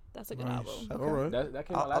 That's a good Nice. album. Okay. All right. That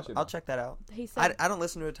came out last year. I'll check that out. He said I don't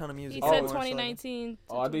listen to a ton of music. he said anymore, so- 2019.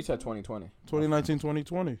 Oh, I thought you said 2020. 2019,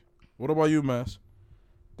 2020. What about you, Mass?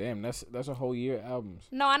 Damn, that's a whole year of albums.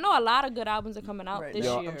 No, I know a lot of good albums are coming out Right, this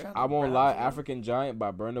yo, year. I'm trying- I won't Browns, lie, yeah. African Giant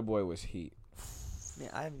by Burna Boy was heat. Yeah,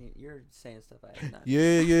 I haven't. You're saying stuff I have not.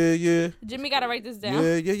 Yeah. Jimmy gotta write this down.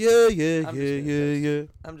 I'm just gonna Yeah.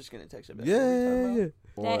 I'm just gonna text it back. Yeah.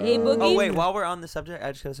 That A Boogie. Oh wait, while we're on the subject,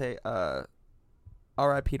 I just gotta say,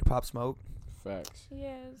 R.I.P. to Pop Smoke. Facts.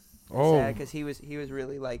 Yes. Oh, Sad because he was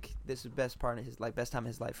really like this is the best part of his best time of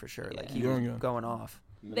his life for sure. Like he Yeah. was Yeah. going off.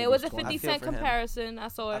 There was a Nigga 50 I feel Cent for him. comparison. I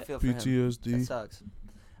saw I it. feel for him. PTSD. That sucks.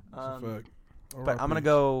 That's a fact. But I'm gonna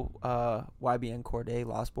go YBN Cordae,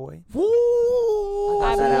 Lost Boy.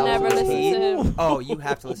 I've That album never was listened heat. to him. Oh, you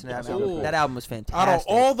have to listen to that album. Ooh. That album was Out of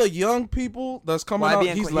fantastic. all the young people that's coming out,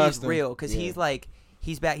 YBN he's Cordae, last he's real because Yeah. he's like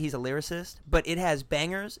he's back. He's a lyricist, but it has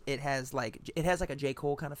bangers. It has like a J.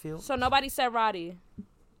 Cole kind of feel. So nobody said Roddy.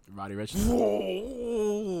 Roddy Ricch.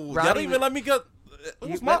 Whoa. Y'all Roddy didn't even let me get.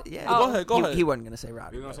 You- Go ahead. Go ahead. He wasn't gonna say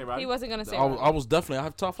Roddy. You gonna say He Roddy? wasn't gonna say I Roddy. was definitely. I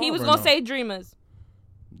have top five. He was right gonna now. say Dreamers.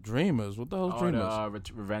 Dreamers. What the hell's Oh, Dreamers?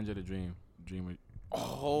 the, Revenge of the Dreamer.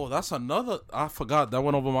 Oh, that's another. I forgot that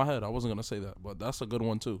went over my head. I wasn't gonna say that, but that's a good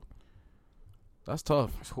one too. That's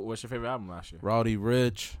tough. What's your favorite album last year? Rowdy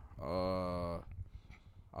Rich. I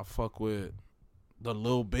fuck with the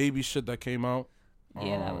Lil Baby shit that came out.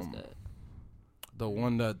 Yeah, that was good. The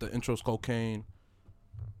one that the intro's cocaine.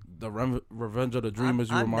 The Revenge of the Dreamers.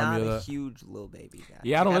 You I'm remind not me of a that. huge Lil Baby guy.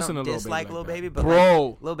 Yeah, I don't Like, listen to Lil Baby dislike like Lil that. Baby, but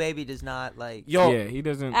Bro, Lil Baby does not like. yo, Yeah, he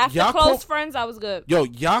doesn't. After y'all Close quote- Friends, I was good.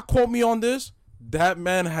 y'all quote me on this. That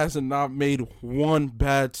man has not made one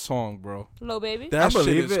bad song, bro. Low Baby. That I shit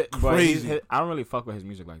believe is it, but crazy. I don't really fuck with his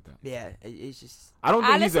music like that. Yeah, it's just I don't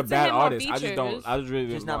I think he's a listen to bad him on artist. I just don't. features. I just really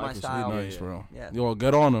Just don't not my like his style. music. Nice, bro. Yeah. Yo,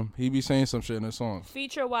 get on him. He be saying some shit in his songs.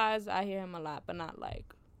 Feature wise, I hear him a lot, but not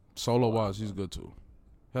like. Solo wise, he's good too.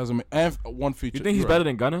 Hasn't and one feature. You think he's You're better right.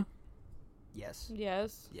 than Gunna? yes,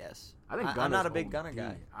 Yes. yes. I think I'm Gunna's not a big OD. Gunna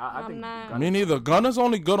guy. I I'm think not. Gunna's- Me neither. Gunna's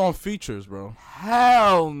only good on features, bro.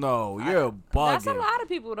 Hell no, you're bugging. That's a lot of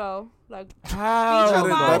people though. Like Hell Feature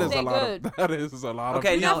no. wise, That is a they lot. good. That is a lot.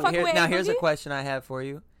 Okay, of You not now fucking with here's a A-Boogie? question I have for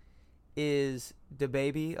you: is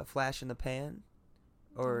DaBaby a flash in the pan,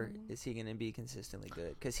 or is he gonna be consistently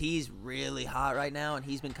good? Because he's really hot right now, and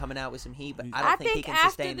he's been coming out with some heat. But I don't I think he think can after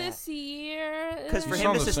sustain that. this year, Because for You him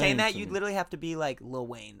sound to the sustain same that, to you'd me. literally have to be like Lil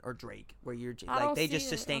Wayne or Drake, where you're I like don't they see just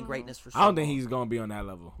it. sustain I greatness for. So I don't think long. he's gonna be on that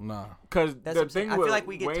level. Nah. Cause That's the what I'm saying. thing I with feel like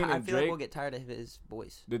we get. Wayne I and feel like Drake, we'll get tired of his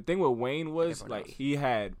voice. the thing with Wayne was Everyone like else. he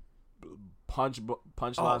had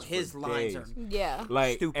punchlines. Oh, his for lines days. are yeah,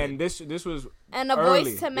 like, stupid. and this was and a early.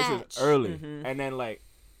 voice to match. This was early, Mhm. and then like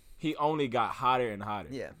he only got hotter and hotter.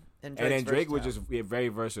 yeah. And Drake's then Drake was versatile. just very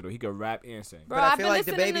versatile. He could rap and sing. Bro, But I I've feel been like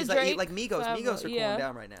the listening babies to Drake like Migos. forever. Migos are cooling Yeah.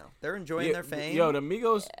 down right now. They're enjoying Yeah, their fame. Yo, the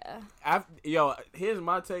Migos. Yeah. Yo, here's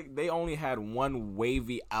my take. They only had one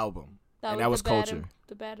wavy album, and that the was bad Culture. and-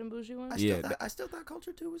 the bad and bougie one. Yeah, I still thought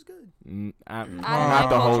Culture 2 was good. I Not like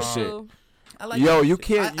the whole Culture shit. too. I like Yo, Culture you 2.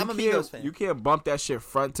 can't. I'm a you Migos can't. fan. You can't bump that shit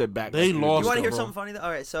front to back. They like lost You want to it, hear bro. something funny though?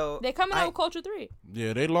 All right, so They coming out with Culture 3.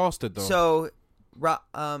 Yeah, they lost it though. So,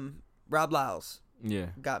 Rob Lyles Yeah.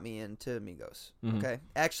 got me into Migos. Mhm. Okay,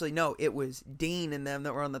 actually, no, it was Dean and them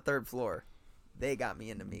that were on the third floor. They got me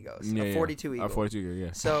into Migos. Yeah, A 42 yeah. Eagle. 42 Eagle,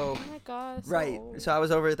 yeah. So, Oh my god. right. So I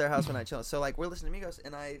was over at their house when I chilling. So like we're listening to Migos,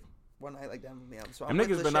 and one night like downloaded the album. So Them I'm with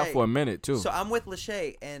niggas been out Lachey. for a minute too. So I'm with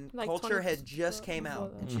Lachey, and Like Culture 20 had just came before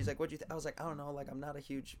out, that. and Mm. she's like, "What'd you?" I was like, "I don't know. Like, I'm not a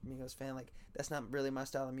huge Migos fan. Like, that's not really my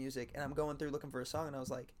style of music." And I'm going through looking for a song, and I was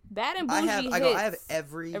like, Bad and "I bougie have, hits. I have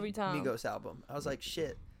every time. Migos album." I was like,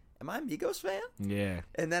 "Shit, am I a Migos fan?" yeah.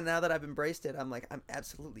 And then now that I've embraced it, I'm like, I'm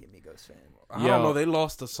absolutely a Migos fan. I don't Yo. know. They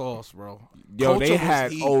lost the sauce, bro. Yo, Culture they was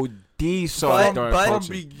had heat. OD songs during but- From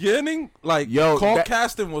Culture. beginning, like Yo, Cole that-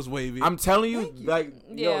 Caston was wavy. I'm telling you, Thank you. like,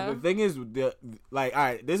 Yeah. yo, the thing is, like, all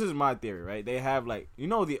right, this is my theory, right? They have, like, you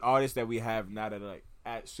know, the artists that we have now that are, like,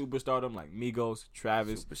 at superstardom, like Migos,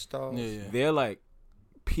 Travis, Superstars. Yeah. they're like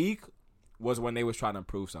peak was when they was trying to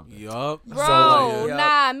improve something. Yup. Bro, So, like,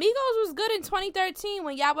 nah, Migos was good in 2013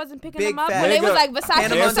 when y'all wasn't picking Big them up. fat When they was nigga. like Versace,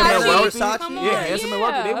 Handsome and Versace. Wealthy. Come on, Yeah, Handsome and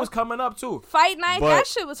Wealthy. They was coming up too. Fight Night, But- that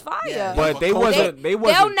shit was fire. Yeah. But they wasn't. They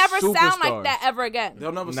wasn't. They'll never sound like superstars. that ever again.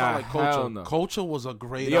 They'll never Nah, sound like hell Culture. no. Culture was a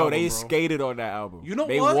great Yo, album, they bro. skated on that album. You know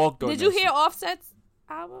they what? walked on. Did that you shit. hear Offset's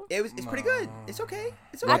album? It's pretty good. It's okay.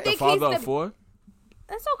 It's okay. I What, think the Father he's of the- Four?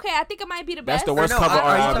 That's okay. I think it might be the That's best. the worst Or no, cover are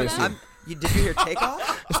art you I've talking- ever seen. did you hear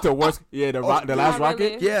Takeoff? It's the worst. Yeah, the Oh, the last not rocket.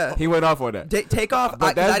 really. Yeah. He went off on that. Takeoff.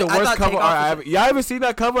 But that's the worst cover art I ever. Y'all ever seen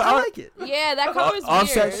that cover I art? like it. Yeah, that cover is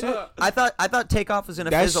Offset weird. shit. I thought Takeoff was gonna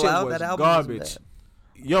That fizzle shit out. was That album wasn't garbage.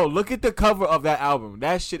 bad. Yo, look at the cover of that album.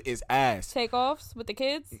 That shit is ass. Takeoffs with the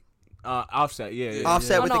kids. Offset, yeah.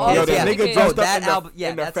 Offset Oh, with no, the Yo, kids. Offset that with nigga the dressed kids. up that in the, album. Yeah,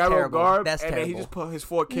 in the that's pharaoh terrible. garb, That's and then he terrible. just put his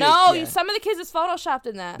 4 kids. No, Yeah. some of the kids is photoshopped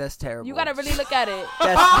in that. That's terrible. You gotta really look at it.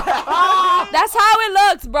 That's, That's how it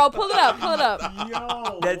looks, bro. Pull it up. Pull it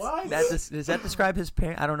up. does that describe his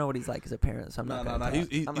parent? I don't know what he's like as a parent, so I'm not. Nah. gonna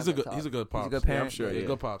He's talk. I'm a not good. gonna He's a talk. good pops. He's a good Yeah, parent. I'm sure. Yeah,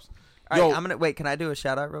 good pops. All Yo, right, I'm gonna wait. Can I do a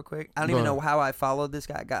shout out real quick? I don't Go even know ahead. how I followed this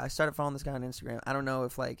guy. I started following this guy on Instagram. I don't know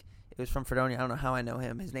if like it was from Fredonia. I don't know how I know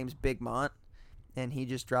him. His name's Big Mont, and he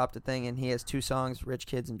just dropped a thing, and he has 2 songs, "Rich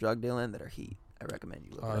Kids" and "Drug Dealing," that are heat. I recommend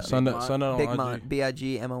you look it up. send Big that. Send that on Big IG. Mont,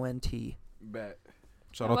 BIGMONT. Bet.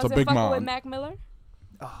 Shout out to Was it Big fucking Mom. with Mac Miller?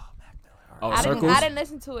 Oh, Mac Miller. Oh, I Circles? didn't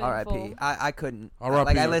listen to it. in R.I.P. full. I couldn't. R.I.P.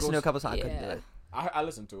 Like I listened to a Circles. couple songs. I couldn't do Yeah. it. I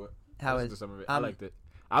listened to it. How Listened is? to some of it. I I'm- liked it.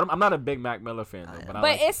 I'm not a big Mac Miller fan though, I am. but I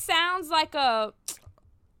But like it sounds like a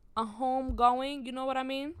home going. You know what I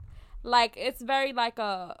mean? Like it's very like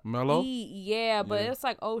a Mellow? yeah, but Yeah. it's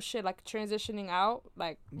like oh shit, like transitioning out.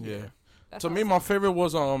 Like Yeah. that's To how me, it my sounds. favorite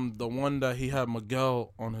was the one that he had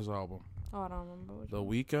Miguel on his album. Oh, I don't remember. Which The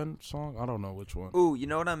Weekend song. I don't know which one. Ooh, you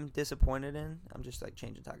know what I'm disappointed in? I'm just like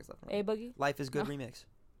changing topics left. and right. A Boogie. Life is Good No. remix.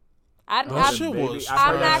 That shit Baby, was I I'm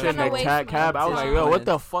heard not that shit in gonna the waste cat my cab. I was like, time. yo, what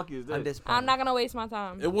the fuck is I'm this? disappointed. I'm not gonna waste my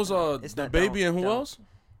time. It was It's the not- baby and who don't. else?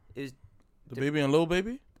 Is The baby and Lil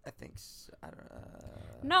Baby. I think so. I don't know.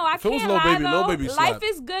 No, I If it was can't Lil lie Baby, though. Lil Baby Life slapped.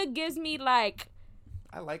 is Good gives me like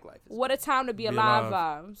I like Life is what a time to be Be alive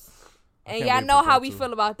alive. vibes. I And can't y'all wait know for how part we 2.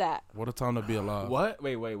 feel about that. What a time to be alive. What?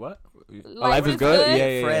 Wait, what? Life is is good. Good.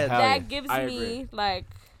 Yeah. Fred. Hell That yeah. gives I me agree. like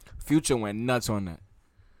Future went nuts on that.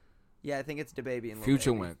 Yeah, I think it's DaBaby and Lil Future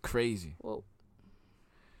Baby. went crazy. whoa.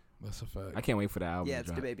 That's a fact. I can't wait for that album. Yeah, to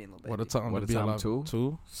it's drop. DaBaby and Lil Baby. What a time What to a be Time alive. 2?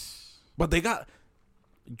 2? But they got.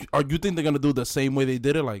 Are you think they're gonna do the same way they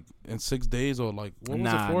did it, like in 6 days or like what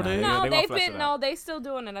was Nah, it, 4 nah. days? Yeah, No, they gonna they've flesh been it out. they still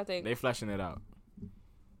doing it. I think. They fleshing it out.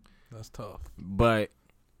 That's tough. But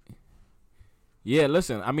yeah,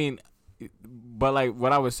 listen. I mean, but like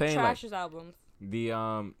what I was saying, like Trash's albums. the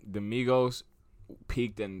Migos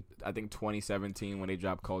peaked in I think 2017 when they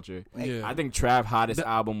dropped Culture. Yeah. I think Trav hottest The-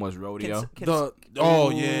 album was Rodeo. Yeah.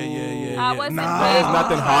 I wasn't There's big.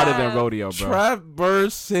 nothing harder than Trav. Rodeo, bro. Trav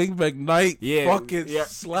Bird, Sing McKnight, Yeah, fucking yeah.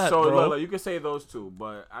 slap, So bro. look, you can say those two,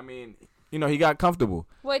 but I mean, you know, he got comfortable.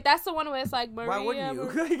 Wait, that's the one where it's like Maria. Why wouldn't you?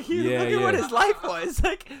 Maria- Like, you Yeah, look at what yeah. his life was.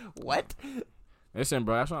 Like, what? Listen,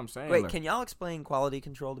 bro, that's what I'm saying. Wait, like, can y'all explain quality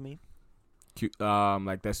control to me?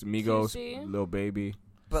 like that's Migos, QC? Lil Baby.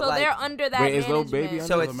 But So like, they're under that Wait, is Lil management. Baby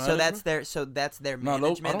so under it's the so management? that's their No, I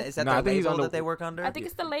management. don't- Is that Nah, I their think he's label under- that they work under? I think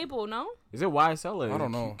it's the label, no? Is it YSL? Or I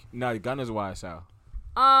don't know. No, Gunna's YSL.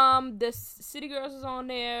 The City Girls is on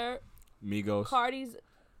there. Migos. Cardi's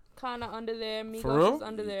kind of under there. Migos For real? is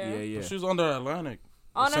under there. Yeah, yeah. She was under Atlantic.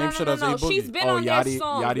 Oh, The no, same shit no, as no, no. A Boogie. She's been Oh, on their Yachty,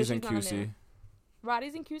 songs. but Yachty's she's in not on QC. there.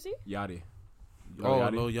 Roddy's in QC? Yachty. Oh,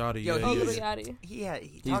 Yachty. Lil Yachty. Yo, Yeah, Oh, he yeah, Lil yeah. Yachty. He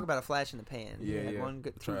He's- talk about a flash in the pan. He Yeah, had yeah. two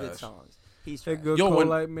good Trash. songs. He's Hey, trash. good Yo, cold when-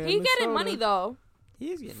 like man, He getting Minnesota. money though. He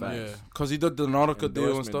is getting Facts. money. Yeah, because he did the Nautica deal and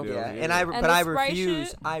Endorsement stuff. deal. Yeah, Yeah, and I yeah. And but the I Sprite refuse.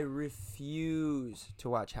 shit? I refuse to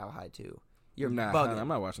watch How High 2. You're Nah, bugging. I'm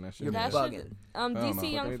not watching that shit. You're That bugging. shit. I don't DC know.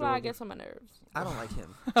 Young Fucking Fly doing gets on my nerves. I don't like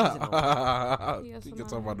him. He's annoying. He gets He on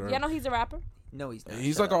gets my on my nerves. nerves. Yeah, know he's a rapper. No, he's not.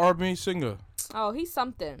 He's Shut like an up. R&B singer. Oh, he's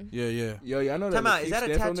something. Yeah, yeah. Yo, I know that. Time out. Is Lakeith that a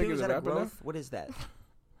Stanfield tattoo? nigga's Is that a rapper now? growth? What is that?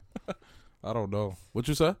 I don't know. What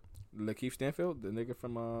you said? Lakeith Stanfield, the nigga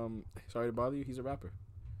from Sorry to Bother You, he's a rapper.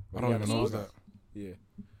 I don't even know who's Lakeith? that. Yeah,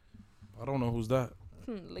 I don't know who's that.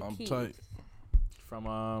 I'm Lakeith. tight.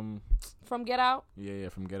 from From Get Out yeah,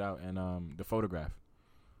 from Get Out and The Photograph.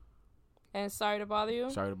 and Sorry to Bother You.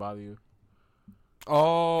 Sorry to Bother You.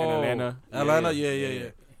 Oh, And Atlanta. Atlanta, yeah.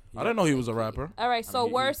 I didn't know he was a rapper. All right, so I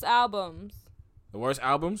mean, worst albums. The worst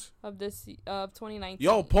albums? of 2019.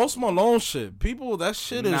 Yo, Post Malone shit. People, that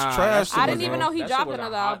shit is Nah, trash. that I shit didn't was even a- know he that shit dropped was a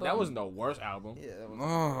another hot- album. That wasn't the worst album. Yeah, that was,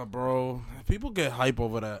 Nah, bro. People get hype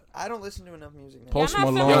over that. I don't listen to enough music. Man. Post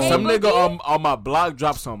Y'all not Malone. Yo, feeling some Hey, nigga Boogie? on my block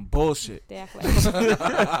dropped some bullshit. They act like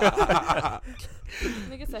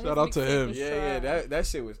Nigga said Shout his out to mixtape him. was Yeah, trash. that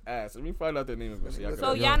shit was ass. Let me find out the name of it.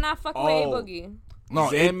 So Yeah. y'all not fucking with A Boogie? No,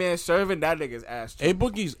 J-Man serving that nigga's ass. A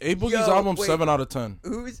Boogie's Yo, album wait. 7 out of 10.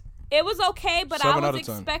 Who's? It was okay, but 7 I out was of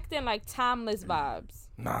 10. expecting like timeless vibes.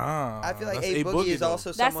 Nah, I feel like that's A Boogie is though.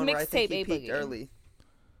 also That's someone where I think mixtape he A peaked Boogie. early.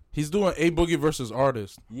 He's doing A Boogie versus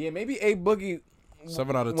artist. Yeah, maybe A Boogie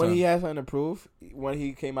 7 out of 10. when he had something to prove. When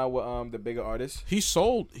he came out with the bigger artists. He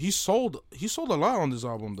sold a lot on this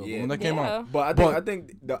album though. Yeah. When that came out. But I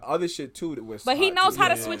think the other shit too was. But he hot, knows too. how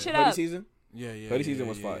to Yeah. switch it Hoodie up. Season. Yeah, yeah. Hoodie Season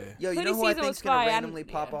was fire. Yo, you Hoodie know who I Season think's was gonna fire. randomly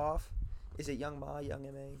pop Yeah. off? Is it Young Ma, Young Ma?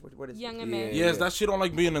 What is Young it? M.A. Yeah. Yes, that shit don't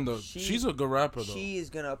like being in the. She- She's a good rapper though. She is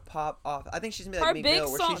gonna pop off. I think she's gonna be Her like Meek big Mill,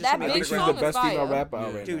 where song- she's just that gonna I be big think she's song the is best female fire. rapper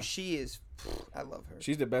out Yeah. right Dude, now. she is. I love her.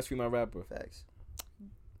 She's the best female rapper. Facts.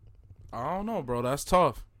 I don't know, bro. That's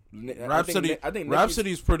tough. I Rhapsody, think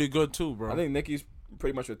Rhapsody's pretty good too, bro. I think Nicki's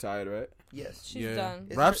pretty much retired, right? Yes. She's yeah, done.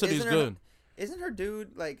 Isn't Rhapsody's isn't good. Isn't her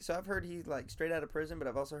dude like? So I've heard he's like straight out of prison, but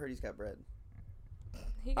I've also heard he's got bread.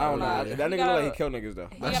 He I don't got a know. lot. That He nigga got look a- like he killed niggas though.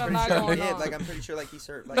 He That's got a pretty lot sure. going Yeah, on. like I'm pretty sure like he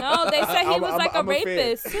served. Like, No, they said he was like a I'm a fan.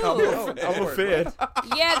 rapist too. I'm a fan.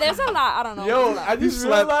 Yeah, there's a lot. I don't know. Yo, There's a lot. I just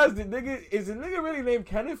slept- realized the nigga is the nigga really named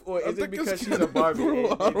Kenneth or is it think because it's she's a Barbie?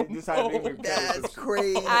 Kenneth, bro. I don't This how they know. name him that's Kenneth.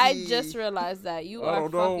 crazy. I just realized that you I are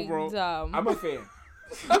don't know, fucking bro. dumb. I'm a fan.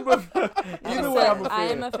 Either way, I'm a fan. I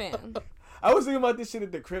am a fan. I was thinking about this shit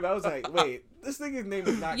at the crib. I was like, wait, this nigga's name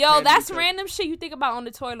is not. Yo, Ken that's because- random shit you think about on the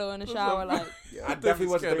toilet or in the shower. Like I definitely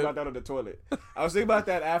wasn't thinking Kenneth. about that on the toilet. I was thinking about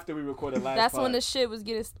that after we recorded last. that's pod. when the shit was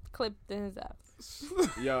getting clipped in his ass.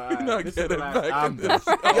 Yo, not this is getting the last. back I'm in done.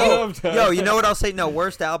 Yo, I'm done. yo, you know what I'll say? No,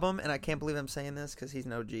 worst album, and I can't believe I'm saying this because he's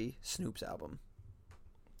an OG. Snoop's album.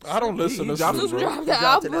 I don't listen he to dropped- Snoop, Snoop bro. dropped He the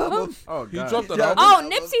dropped an album. album. Oh, He God. dropped an Yeah. album. Oh, Album.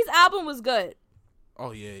 Nipsey's album was good.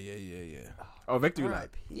 Oh yeah. Oh, Victory Lap.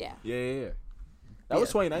 R.I.P. Yeah. Yeah. That was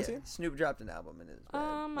 2019. Yeah. Snoop dropped an album and it's bad.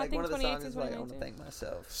 I like think one of the songs 2018, is like I want to 2019. thank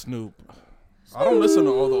myself. Snoop. I don't listen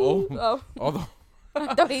to all the old. Oh, All the,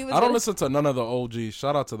 I thought he was. I don't gonna- listen to none of the OGs.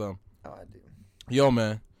 Shout out to them. Oh, I do. Yo,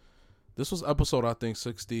 man. This was episode, I think,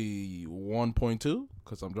 61.2.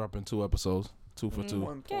 Because I'm dropping 2 episodes. 2 for 2.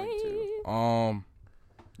 1.2.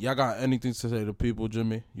 Y'all got anything to say to people,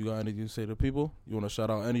 Jimmy? You got anything to say to people? You want to shout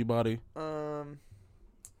out anybody?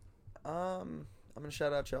 I'm gonna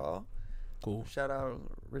shout out y'all. Cool. Shout out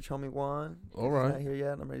Rich Homie Juan. All He's right. not here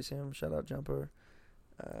yet. I'm ready to see him. Shout out Jumper.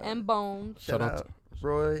 And Bones. shout Shout out out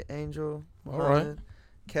Roy, Angel, All Muhammad,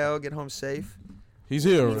 Cal. Get home safe. He's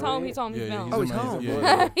here. He's already. home. He's home. He's Yeah, been yeah, home. Oh, he's amazing. home. Yeah,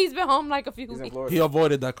 yeah. He's been home like a few He's in weeks. Florida. He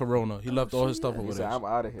avoided that corona. He left all his stuff He over said, there. I'm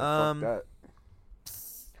out of here. Um, Fuck that.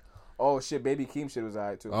 Oh shit, Baby Keem shit was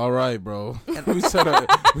alright too. All right, bro. we said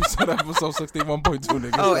episode 61.2,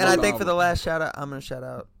 nigga. Oh, and I think for the last shout out, I'm gonna shout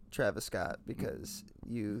out Travis Scott because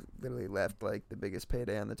you literally left like the biggest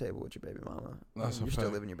payday on the table with your baby mama. That's and a you're still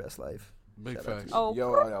fact. living your best life. Big Shout out to facts. you. Oh,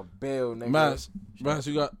 Yo, Bill, nigga. Mass,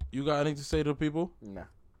 you got anything to say to people? Nah.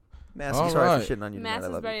 Mass, All I'm sorry right. for shitting on you tonight. Mass I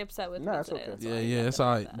is love very you. upset with Nah, me it's today. okay. That's Yeah, why I yeah, got it's that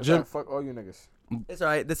all right. upset. Jim, Fuck all you niggas. It's all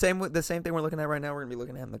right. The same thing we're looking at right now. We're gonna be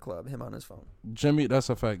looking at him in the club. Him on his phone. Jimmy, that's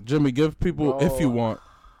a fact. Jimmy, give people, if you Bro. want,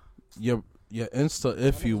 your Insta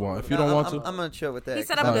if you want. If you No, don't want I'm, to, I'm gonna chill with that. He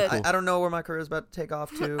said 'cause I'm good. I don't know where my career is about to take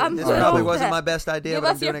off to. I'm This good probably with wasn't that. my best idea, Give but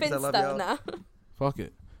I'm us your doing it because I love Finsta y'all. now. fuck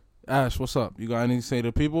it. Ash, what's up? You got anything to say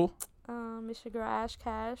to people? It's your girl Ash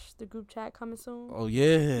Cash. The group chat coming soon. Oh,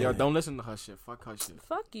 yeah. Yo, don't listen to her shit. Fuck her shit.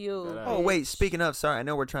 Fuck you. That Oh bitch. wait, speaking of, sorry, I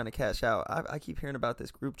know we're trying to cash out. I keep hearing about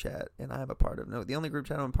this group chat, and I'm a part of. No, the only group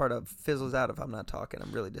chat I'm a part of fizzles out if I'm not talking.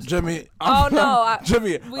 I'm really disappointed. Jimmy. Oh, no,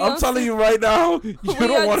 Jimmy, we I'm on telling two- you right now, you we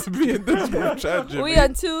don't on want to be in this group chat, Jimmy. We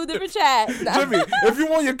on 2 different chats. Jimmy, if you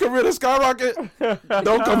want your career to skyrocket,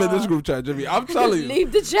 don't come in this group chat, Jimmy. I'm telling you.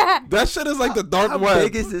 Leave the chat. That shit is like the dark How web.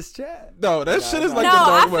 big is this chat? No, that shit is like No, the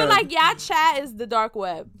dark I feel web. like y'all chat is the dark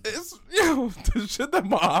web. It's the shit that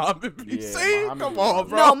Muhammad be Yeah, saying. Muhammad Come be- on,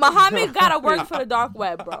 bro. No, Muhammad gotta work for the dark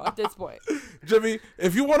web, bro. At this point, Jimmy,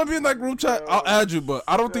 if you want to be in that group chat, I'll add you, but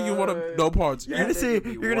I don't think you want to know parts. You're gonna That see, nigga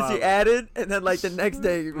be you're gonna see wild. added, and then like the next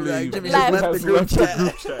day, you're gonna be like, Leave. Jimmy Left. just left the group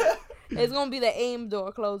chat. it's gonna be the AIM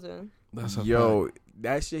door closing. That's a Yo,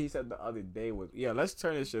 that shit he said the other day was. Yeah, let's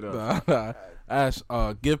turn this shit up. fact. Nah. Ash,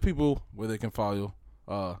 give people where they can follow you,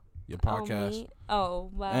 your podcast, me? Oh,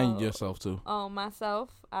 well. and yourself too. Myself,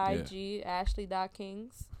 IG,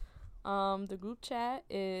 Ashley.Kings. The group chat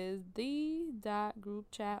is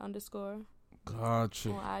the.groupchat_. Got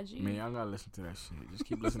you. on IG. Man, y'all gotta listen to that shit. Just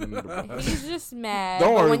keep listening to the He's just mad.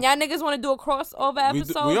 Don't But worry. when y'all niggas want to do a crossover We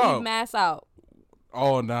episode, are. leave Mass out.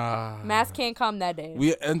 Oh nah. Mass can't come that day.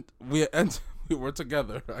 We're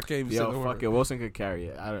together. I can't even say Yo, the fuck word. it. Wilson could carry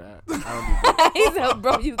it. I don't He said,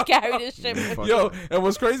 bro, you carry this shit. do fuck Yo, it. and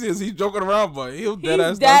what's crazy is he's joking around, but he'll He's dead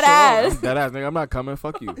ass. dead ass. That ass nigga, I'm not coming.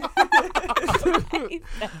 Fuck you.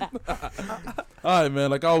 All right, man.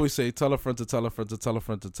 Like I always say, tell a friend to tell a friend to tell a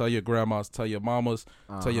friend to tell your grandmas, tell your mamas,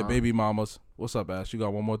 tell your baby mamas. What's up, Ash? You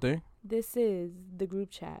got one more thing? This is the group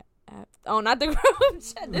chat. Oh, not the group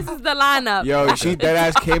chat. This is the lineup. Yo, she dead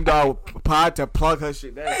ass came to our pod to plug her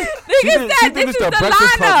shit. She Nigga said think this it's is the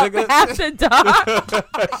Breakfast Club, lineup nigga. after dark.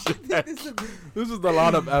 This is the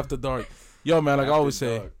lineup after dark. Yo, man. Like I After always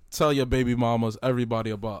say, dark. tell your baby mamas, everybody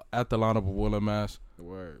about at the lineup of Will and Mass.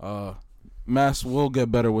 Word. Mass will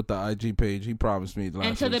get better with the IG page. He promised me last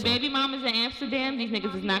And to week, the so. baby mamas in Amsterdam, these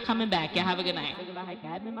niggas is not coming back. Y'all have a good night.